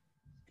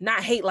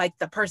 not hate like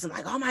the person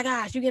like, oh my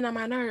gosh, you're getting on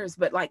my nerves,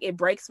 but like, it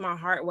breaks my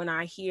heart when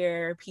I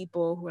hear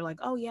people who are like,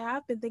 oh yeah,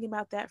 I've been thinking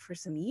about that for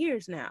some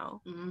years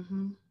now.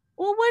 Mm-hmm.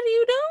 Well, what are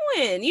you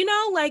doing? You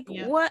know, like,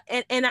 yeah. What?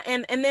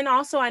 And then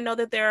also I know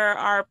that there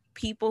are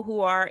people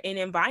who are in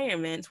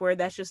environments where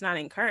that's just not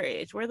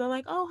encouraged, where they're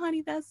like, oh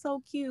honey, that's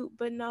so cute,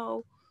 but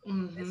no,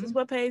 this is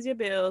what pays your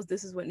bills.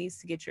 This is what needs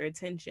to get your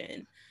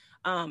attention.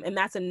 And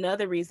that's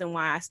another reason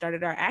why I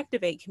started our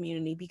Activate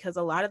community, because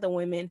a lot of the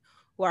women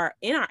who are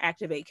in our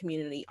Activate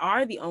community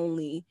are the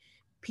only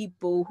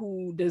people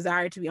who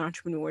desire to be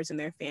entrepreneurs in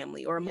their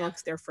family or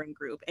amongst their friend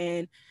group.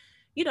 And,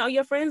 you know,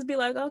 your friends be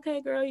like,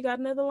 okay, girl, you got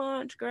another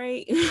launch.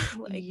 Great.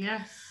 Like,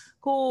 yes.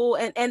 Cool.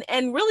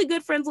 And really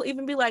good friends will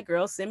even be like,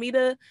 girl, send me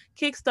the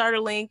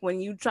Kickstarter link when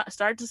you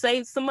start to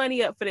save some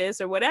money up for this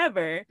or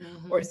whatever,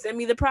 or send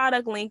me the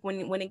product link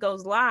when it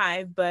goes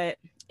live. But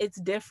it's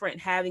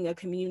different having a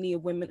community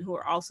of women who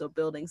are also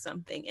building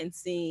something and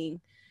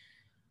seeing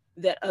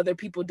that other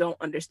people don't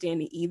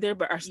understand it either,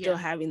 but are still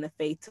having the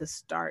faith to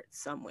start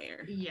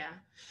somewhere. Yeah.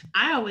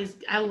 I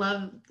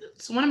love,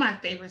 it's one of my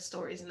favorite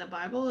stories in the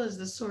Bible is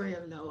the story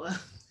of Noah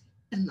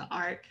and the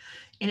ark.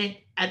 And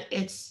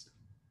it's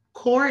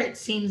core, it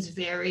seems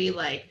very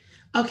like,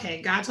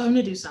 okay, God told him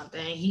to do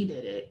something, he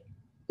did it.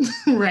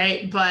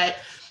 Right. But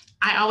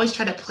I always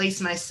try to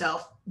place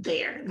myself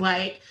there.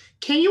 Like,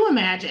 can you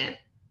imagine?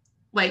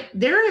 Like,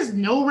 there is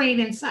no rain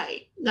in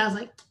sight. I was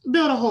like,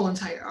 build a whole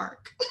entire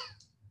ark.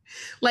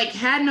 Like,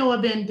 had Noah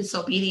been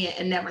disobedient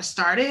and never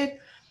started,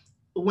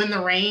 when the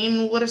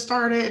rain would have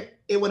started,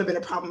 it would have been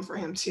a problem for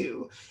him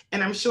too.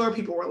 And I'm sure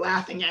people were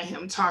laughing at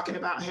him, talking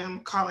about him,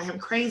 calling him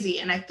crazy.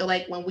 And I feel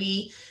like when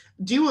we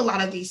do a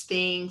lot of these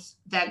things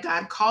that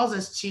God calls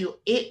us to,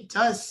 it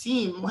does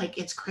seem like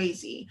it's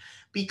crazy,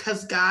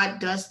 because God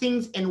does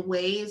things in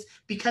ways,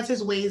 because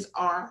his ways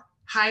are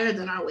higher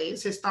than our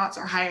ways, his thoughts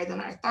are higher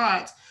than our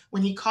thoughts.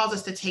 When he calls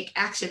us to take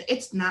action,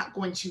 it's not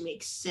going to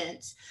make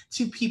sense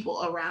to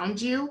people around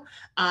you.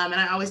 And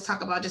I always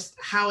talk about just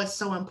how it's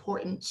so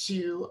important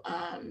to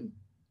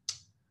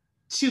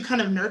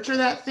kind of nurture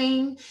that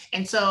thing.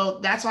 And so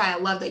that's why I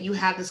love that you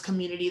have this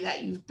community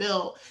that you've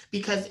built,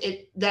 because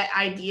that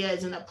idea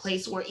is in a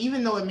place where,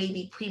 even though it may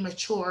be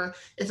premature,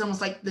 it's almost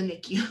like the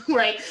NICU,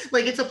 right?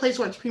 Like, it's a place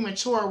where it's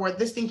premature, where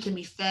this thing can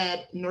be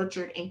fed,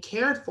 nurtured, and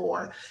cared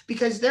for,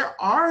 because there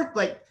are,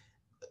 like,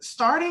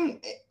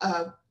 starting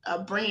a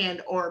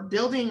brand or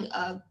building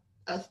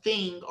a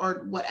thing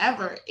or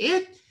whatever,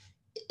 it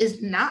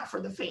is not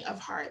for the faint of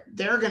heart.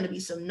 There are going to be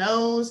some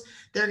no's,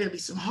 there are going to be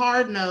some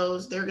hard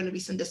no's, there are going to be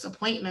some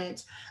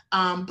disappointments.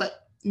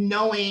 But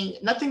knowing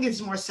nothing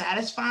is more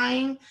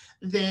satisfying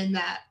than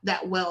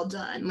that well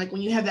done. Like,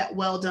 when you have that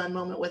well done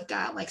moment with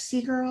God, like,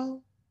 see,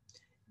 girl,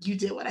 you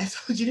did what I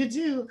told you to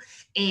do.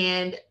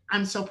 And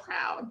I'm so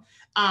proud.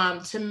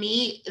 To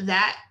me,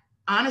 that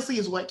honestly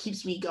is what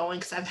keeps me going,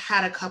 because I've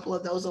had a couple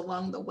of those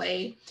along the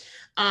way.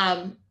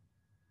 And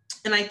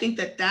I think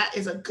that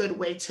is a good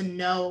way to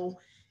know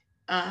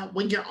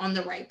when you're on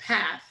the right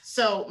path.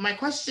 So my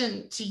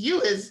question to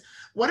you is,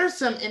 what are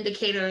some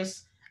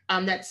indicators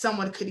that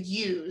someone could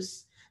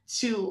use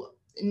to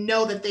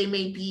know that they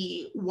may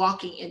be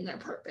walking in their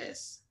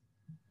purpose?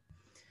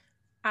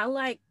 I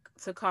like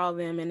to call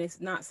them, and it's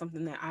not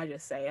something that I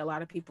just say, a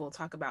lot of people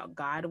talk about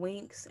God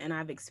winks, and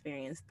I've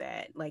experienced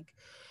that. Like,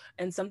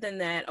 and something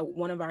that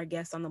one of our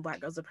guests on the Black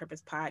Girls of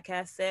Purpose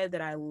podcast said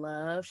that I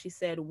love, she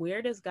said,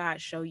 where does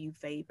God show you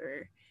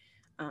favor?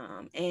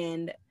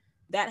 And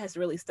that has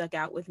really stuck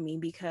out with me,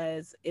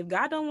 because if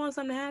God don't want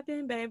something to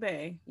happen,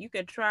 baby, you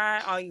could try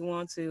all you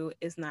want to,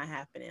 it's not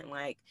happening.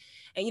 Like,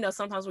 and you know,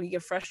 sometimes when you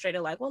get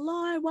frustrated, like, well,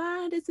 Lord,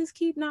 why does this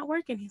keep not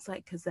working? He's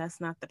like, because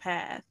that's not the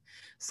path.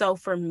 So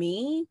for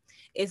me,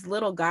 it's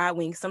little God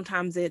winks.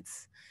 Sometimes it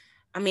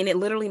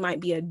literally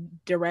might be a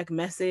direct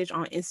message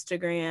on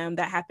Instagram.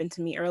 That happened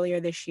to me earlier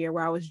this year,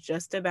 where I was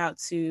just about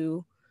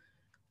to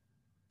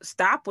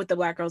stop with the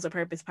Black Girls of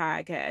Purpose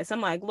podcast.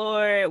 I'm like,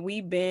 Lord,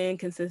 we've been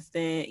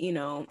consistent, you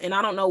know, and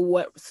I don't know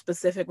what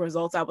specific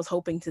results I was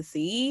hoping to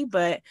see,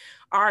 but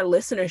our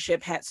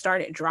listenership had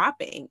started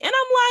dropping. And I'm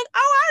like,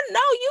 oh, I know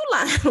you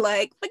lying.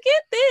 Like,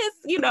 forget this,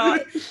 you know,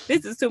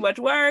 this is too much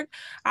work.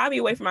 I'll be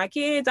away from my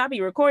kids. I'll be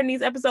recording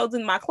these episodes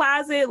in my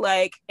closet,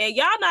 like, and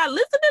y'all not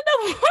listening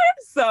no more.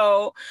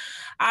 So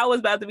I was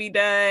about to be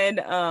done,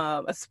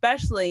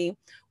 especially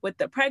with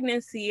the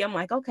pregnancy. I'm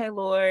like, okay,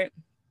 Lord,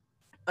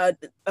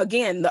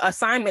 again, the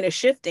assignment is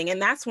shifting. And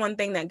that's one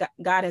thing that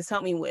God has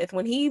helped me with.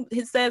 When he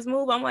says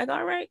move, I'm like,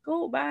 all right,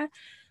 cool, bye.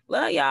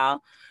 Love y'all.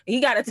 He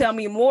got to tell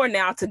me more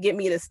now to get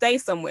me to stay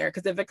somewhere.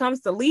 Because if it comes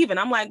to leaving,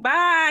 I'm like,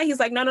 bye. He's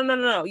like,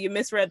 no. You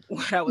misread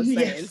what I was saying.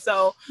 Yes.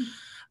 So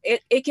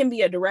it can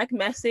be a direct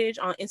message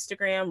on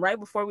Instagram right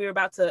before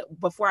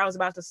I was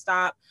about to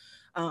stop.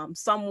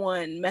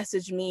 Someone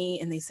messaged me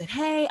and they said,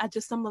 hey, I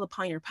just stumbled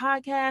upon your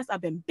podcast.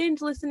 I've been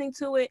binge listening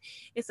to it.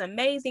 It's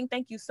amazing.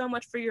 Thank you so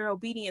much for your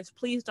obedience.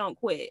 Please don't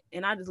quit.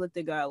 And I just looked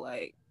at God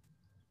like,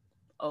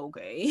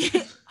 okay.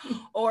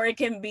 Or it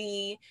can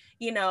be,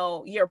 you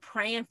know, you're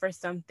praying for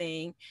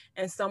something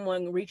and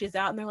someone reaches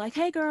out and they're like,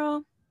 hey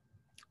girl,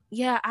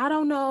 yeah, I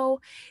don't know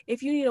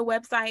if you need a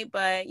website,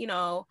 but you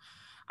know,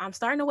 I'm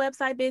starting a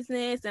website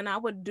business and I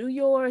would do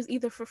yours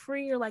either for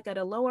free or like at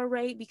a lower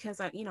rate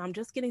because I'm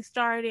just getting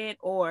started.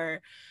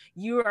 Or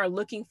you are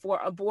looking for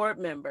a board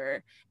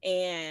member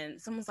and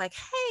someone's like,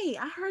 hey,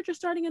 I heard you're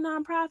starting a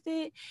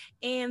nonprofit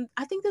and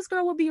I think this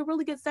girl would be a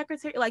really good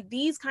secretary. Like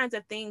these kinds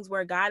of things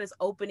where God is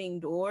opening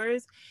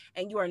doors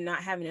and you are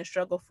not having to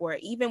struggle for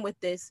it. Even with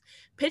this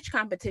pitch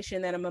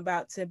competition that I'm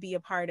about to be a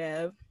part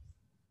of,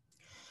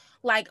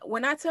 like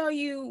when I tell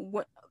you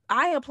what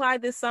I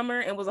applied this summer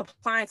and was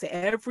applying to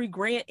every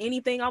grant,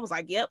 anything, I was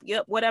like, yep,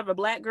 whatever.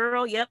 Black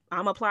girl, yep,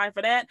 I'm applying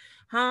for that.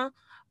 Huh?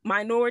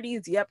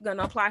 Minorities, yep,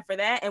 gonna apply for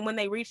that. And when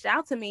they reached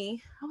out to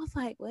me, I was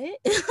like, what?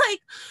 Like,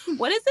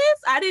 what is this?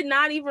 I did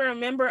not even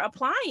remember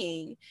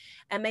applying.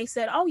 And they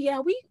said, oh yeah,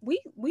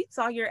 we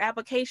saw your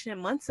application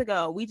months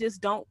ago. We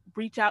just don't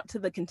reach out to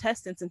the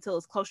contestants until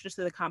it's closer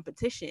to the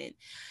competition.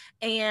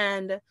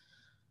 And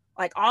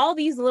like all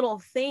these little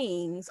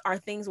things are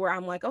things where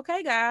I'm like,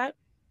 okay, God,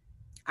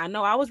 I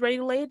know I was ready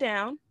to lay it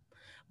down,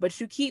 but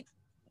you keep,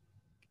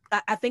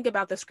 I think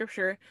about the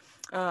scripture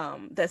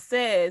that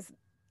says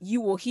you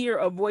will hear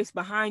a voice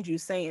behind you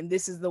saying,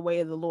 this is the way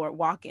of the Lord,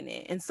 walk in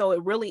it. And so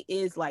it really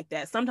is like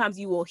that. Sometimes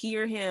you will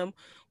hear him,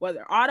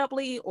 whether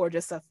audibly or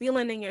just a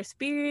feeling in your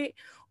spirit,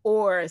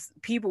 or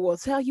people will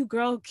tell you,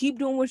 girl, keep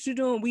doing what you're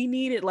doing. We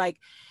need it. Like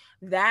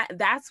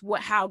that's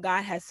how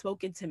God has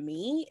spoken to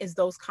me, is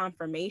those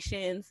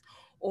confirmations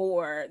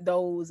or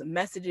those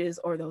messages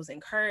or those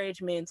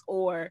encouragements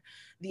or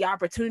the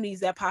opportunities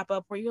that pop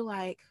up where you're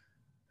like,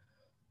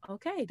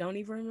 okay, don't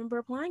even remember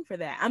applying for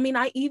that. I mean,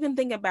 I even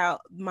think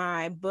about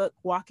my book,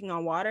 Walking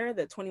on Water,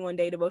 the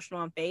 21-day devotional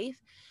on faith.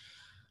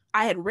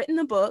 I had written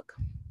the book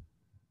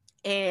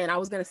and I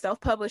was going to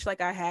self-publish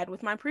like I had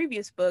with my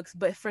previous books.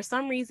 But for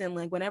some reason,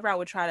 like whenever I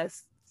would try to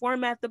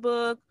format the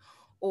book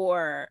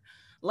or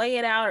lay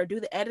it out or do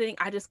the editing,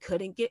 I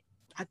couldn't get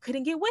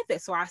with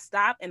it. So I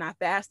stopped and I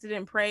fasted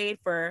and prayed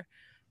for,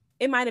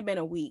 it might've been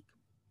a week.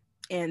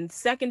 And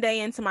second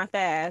day into my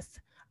fast,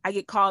 I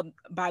get called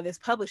by this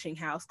publishing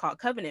house called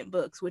Covenant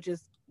Books, which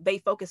is, they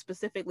focus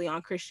specifically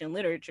on Christian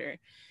literature.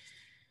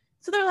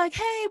 So they're like,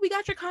 hey, we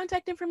got your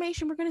contact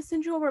information. We're going to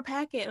send you over a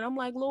packet. And I'm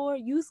like,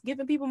 Lord, you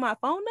giving people my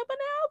phone number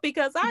now?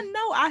 Because I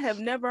know I have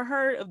never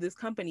heard of this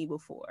company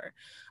before.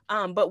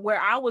 But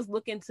where I was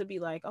looking to be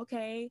like,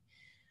 okay,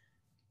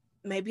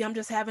 maybe I'm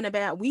just having a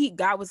bad week,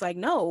 God was like,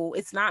 no,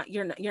 it's not.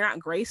 You're not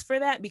graced for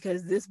that,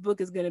 because this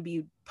book is going to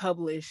be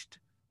published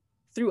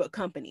through a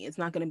company. It's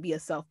not going to be a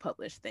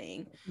self-published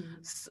thing.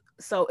 Mm-hmm.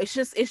 So it's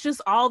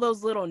just all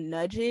those little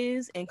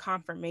nudges and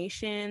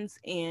confirmations.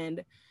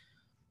 And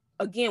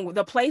again,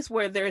 the place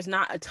where there's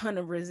not a ton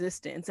of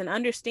resistance, and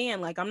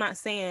understand, like, I'm not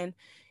saying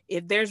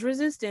if there's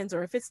resistance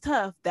or if it's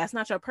tough, that's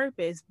not your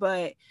purpose,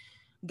 but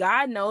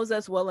God knows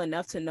us well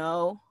enough to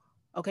know,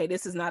 okay,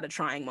 this is not a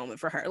trying moment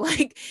for her.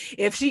 Like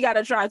if she got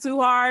to try too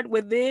hard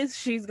with this,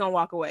 she's going to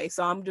walk away.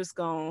 So I'm just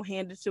going to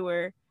hand it to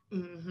her.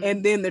 Mm-hmm.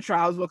 And then the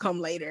trials will come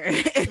later.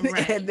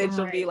 And then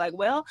she'll be like,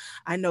 well,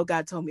 I know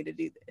God told me to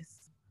do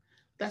this.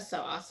 That's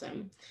so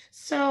awesome.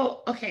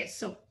 So, okay.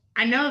 So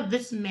I know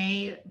this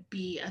may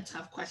be a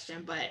tough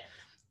question, but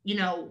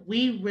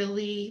we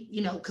really,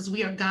 because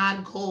we are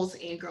God, Goals,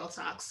 and Girl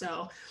Talk.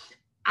 So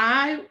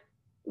I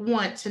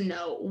want to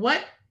know,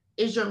 what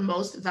is your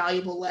most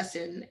valuable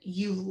lesson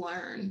you've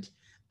learned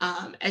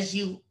as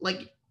you,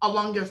 like,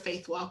 along your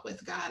faith walk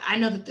with God? I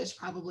know that there's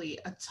probably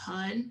a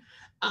ton,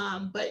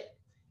 but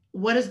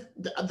what is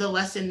the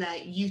lesson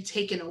that you've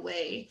taken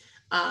away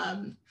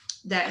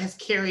that has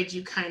carried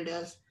you kind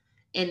of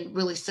and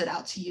really stood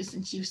out to you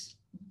since you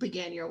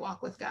began your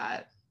walk with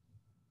God?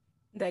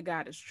 That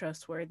God is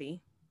trustworthy.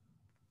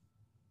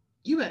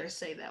 You better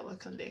say that with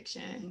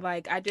conviction.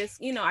 Like, I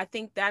just, I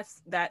think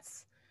that's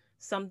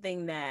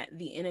something that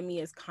the enemy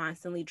is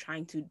constantly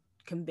trying to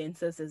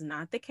convince us is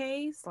not the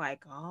case.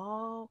 Like,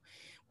 oh,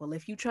 well,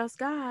 if you trust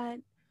God,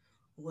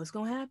 what's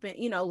going to happen?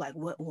 Like,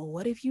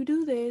 what if you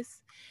do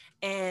this?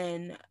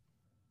 And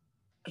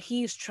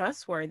he's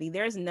trustworthy.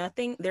 There's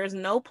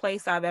no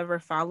place I've ever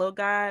followed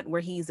God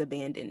where he's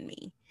abandoned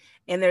me.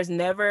 And there's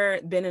never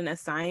been an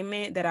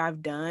assignment that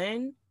I've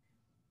done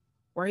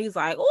where he's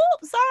like, oh,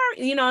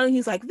 sorry, and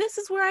he's like, this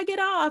is where I get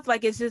off.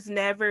 Like, it's just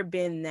never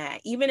been that.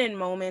 Even in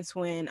moments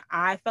when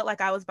I felt like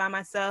I was by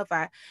myself,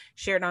 I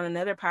shared on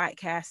another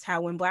podcast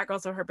how when Black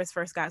Girls with Purpose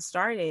first got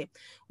started,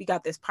 we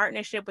got this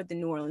partnership with the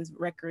New Orleans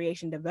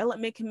Recreation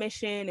Development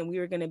Commission, and we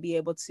were going to be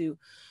able to,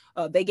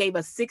 they gave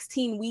us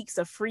 16 weeks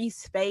of free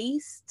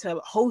space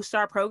to host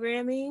our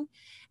programming.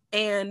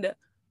 And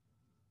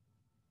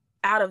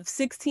out of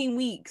 16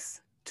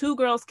 weeks, 2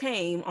 girls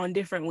came on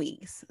different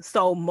weeks.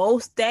 So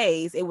most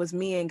days it was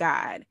me and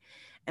God.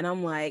 And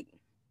I'm like,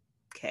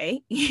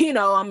 okay,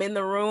 I'm in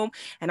the room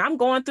and I'm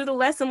going through the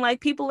lesson like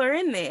people are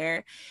in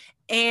there.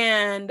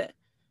 And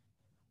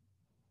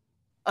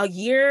a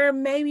year,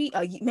 maybe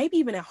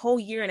even a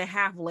whole year and a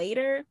half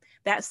later,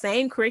 that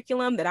same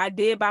curriculum that I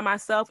did by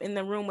myself in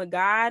the room with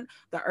God,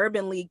 the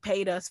Urban League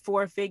paid us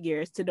 4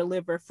 figures to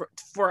deliver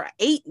for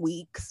 8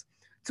 weeks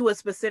to a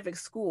specific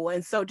school.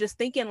 And so just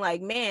thinking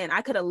like, man,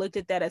 I could have looked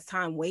at that as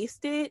time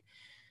wasted.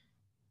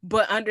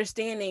 but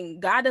understanding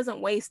God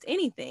doesn't waste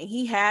anything.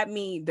 He had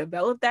me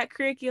develop that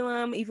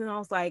curriculum, even though I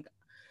was like,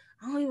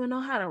 I don't even know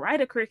how to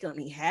write a curriculum.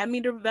 He had me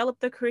develop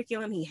the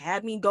curriculum. He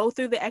had me go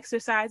through the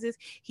exercises.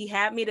 He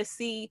had me to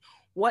see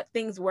what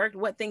things worked,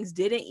 what things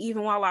didn't,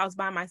 even while I was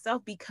by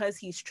myself, because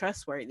he's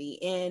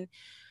trustworthy. And,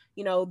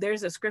 you know,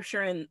 there's a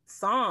scripture in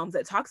Psalms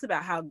that talks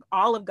about how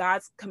all of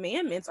God's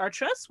commandments are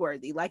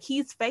trustworthy, like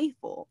he's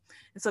faithful.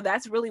 And so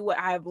that's really what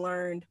I've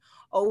learned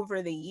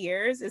over the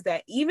years, is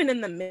that even in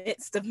the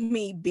midst of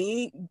me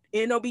being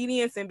in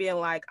obedience and being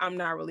like, I'm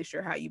not really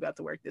sure how you about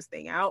to work this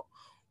thing out,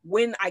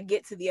 when I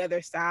get to the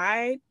other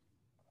side,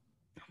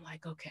 I'm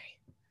like, okay,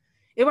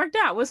 it worked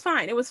out. It was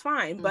fine. It was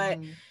fine. Mm-hmm. But,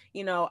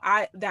 you know,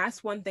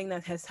 that's one thing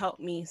that has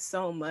helped me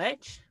so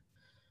much,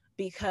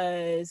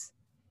 because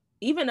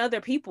even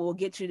other people will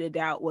get you to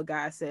doubt what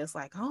God says.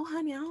 Like, oh,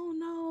 honey, I don't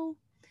know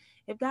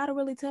if God will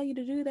really tell you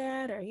to do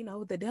that, or, you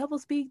know, the devil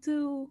speak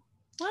to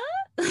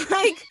what?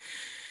 Like,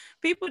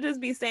 people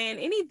just be saying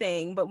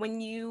anything. But when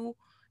you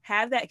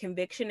have that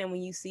conviction and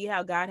when you see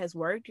how God has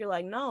worked, you're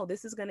like, no,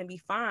 this is going to be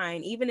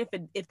fine. Even if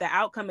the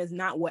outcome is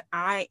not what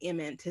I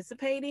am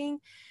anticipating,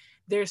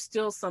 there's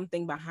still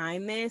something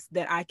behind this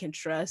that I can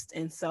trust.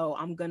 And so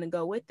I'm going to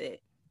go with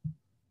it.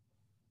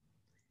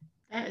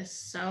 That is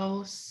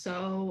so,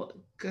 so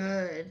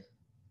good.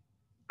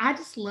 I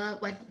just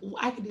love, like,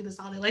 I could do this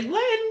all day. Like,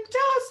 what?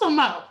 Tell us some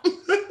more.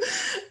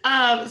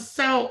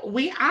 So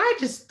I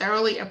just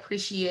thoroughly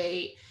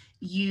appreciate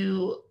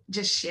you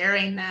just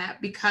sharing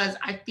that, because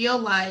I feel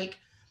like,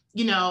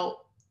 you know,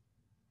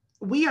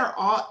 we are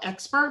all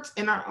experts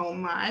in our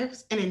own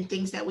lives and in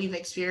things that we've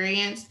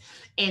experienced.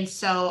 And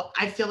so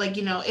I feel like,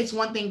 you know, it's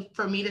one thing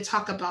for me to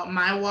talk about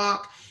my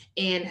walk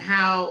and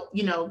how,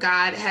 you know,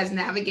 God has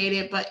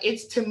navigated, but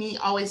it's to me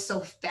always so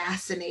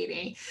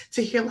fascinating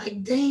to hear,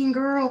 like, dang,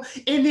 girl,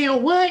 and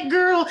then what,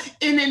 girl,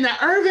 and then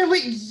the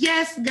urban,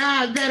 yes,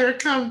 God better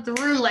come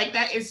through. Like,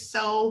 that is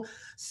so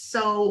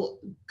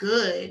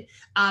good.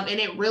 And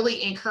it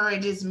really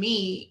encourages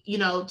me, you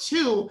know,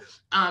 to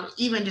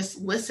even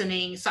just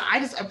listening. So I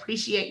just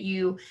appreciate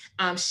you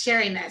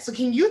sharing that. So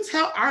can you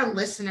tell our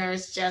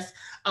listeners just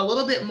a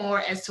little bit more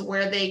as to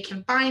where they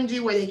can find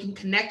you, where they can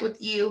connect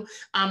with you,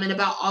 and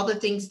about all the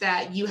things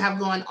that you have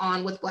going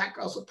on with Black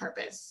Girls with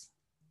Purpose?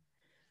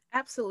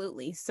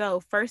 Absolutely.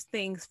 So first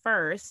things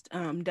first,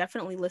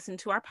 definitely listen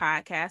to our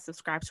podcast,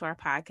 subscribe to our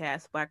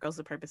podcast, Black Girls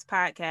with Purpose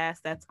podcast.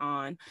 That's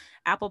on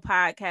Apple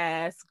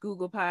Podcasts,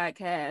 Google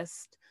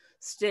Podcasts,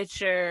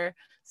 Stitcher,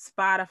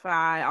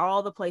 Spotify,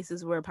 all the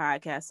places where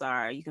podcasts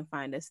are. You can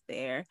find us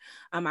there.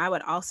 I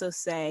would also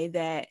say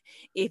that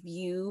if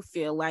you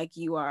feel like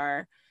you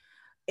are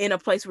in a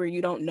place where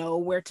you don't know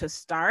where to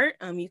start,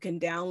 you can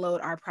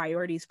download our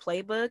priorities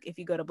playbook. If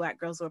you go to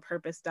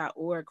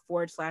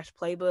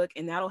blackgirlswithpurpose.org/playbook,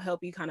 and that'll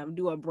help you kind of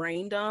do a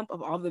brain dump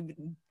of all the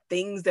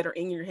things that are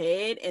in your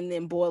head, and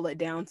then boil it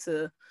down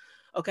to,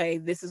 okay,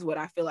 this is what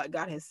I feel like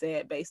God has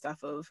said based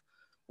off of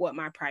what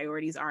my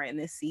priorities are in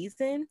this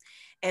season.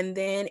 And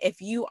then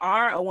if you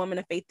are a woman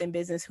of faith in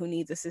business who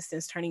needs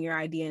assistance turning your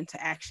idea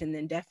into action,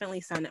 then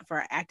definitely sign up for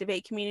our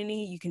Activate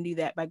community. You can do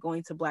that by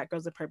going to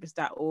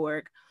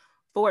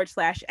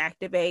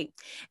blackgirlswithpurpose.org/activate.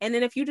 And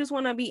then if you just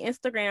want to be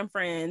Instagram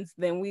friends,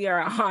 then we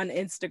are on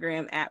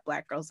Instagram at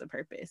Black Girls with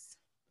Purpose.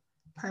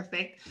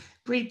 Perfect.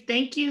 Bree,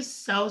 thank you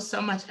so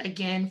much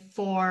again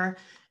for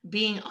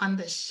being on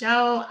the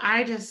show.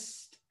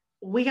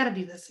 We got to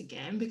do this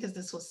again, because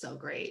this was so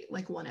great.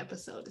 Like, one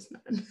episode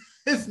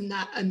is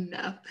not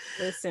enough.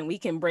 Listen, we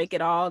can break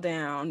it all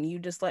down. You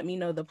just let me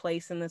know the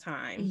place and the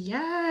time.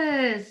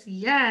 Yes.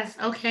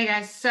 Okay,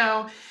 guys.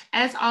 So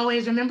as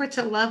always, remember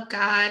to love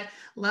God,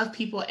 love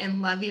people,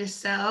 and love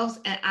yourselves.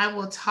 And I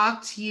will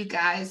talk to you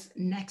guys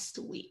next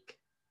week.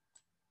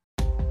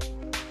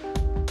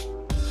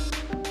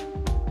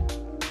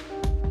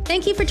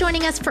 Thank you for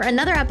joining us for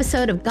another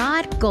episode of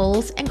God,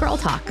 Goals, and Girl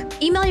Talk.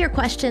 Email your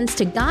questions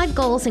to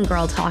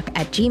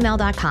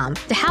godgoalsandgirltalk@gmail.com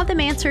to have them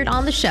answered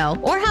on the show,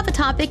 or have a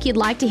topic you'd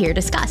like to hear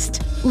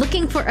discussed.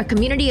 Looking for a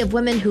community of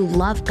women who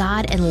love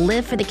God and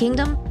live for the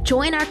kingdom?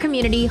 Join our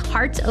community,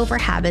 Hearts Over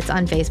Habits,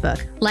 on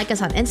Facebook. Like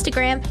us on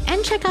Instagram,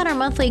 and check out our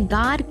monthly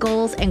God,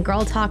 Goals, and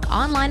Girl Talk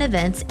online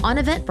events on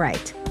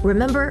Eventbrite.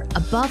 Remember,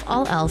 above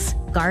all else,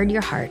 guard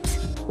your heart.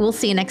 We'll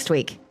see you next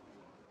week.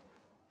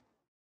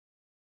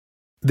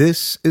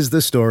 This is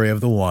the story of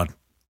the one.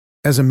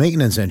 As a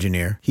maintenance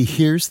engineer, he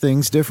hears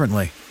things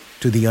differently.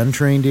 To the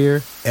untrained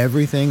ear,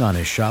 everything on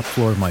his shop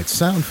floor might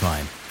sound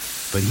fine,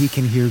 but he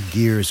can hear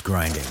gears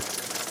grinding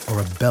or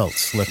a belt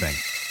slipping.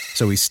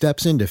 So he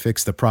steps in to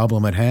fix the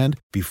problem at hand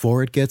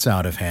before it gets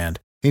out of hand.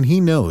 And he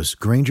knows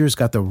Grainger's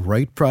got the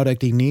right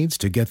product he needs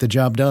to get the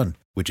job done,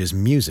 which is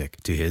music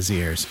to his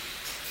ears.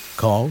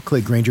 Call,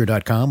 click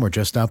Grainger.com, or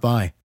just stop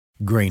by.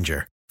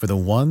 Grainger, for the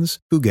ones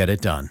who get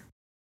it done.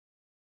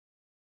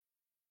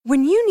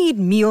 When you need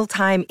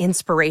mealtime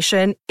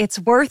inspiration, it's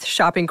worth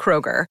shopping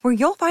Kroger, where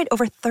you'll find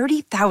over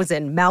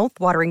 30,000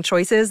 mouth-watering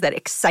choices that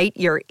excite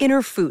your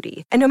inner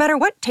foodie. And no matter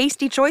what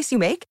tasty choice you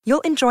make,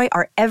 you'll enjoy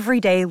our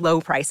everyday low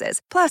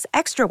prices, plus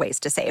extra ways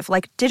to save,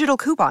 like digital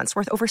coupons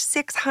worth over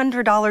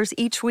 $600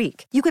 each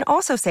week. You can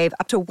also save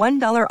up to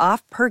 $1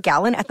 off per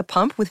gallon at the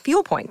pump with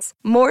fuel points.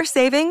 More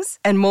savings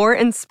and more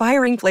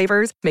inspiring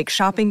flavors make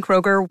shopping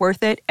Kroger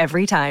worth it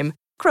every time.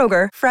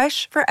 Kroger,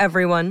 fresh for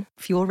everyone.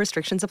 Fuel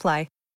restrictions apply.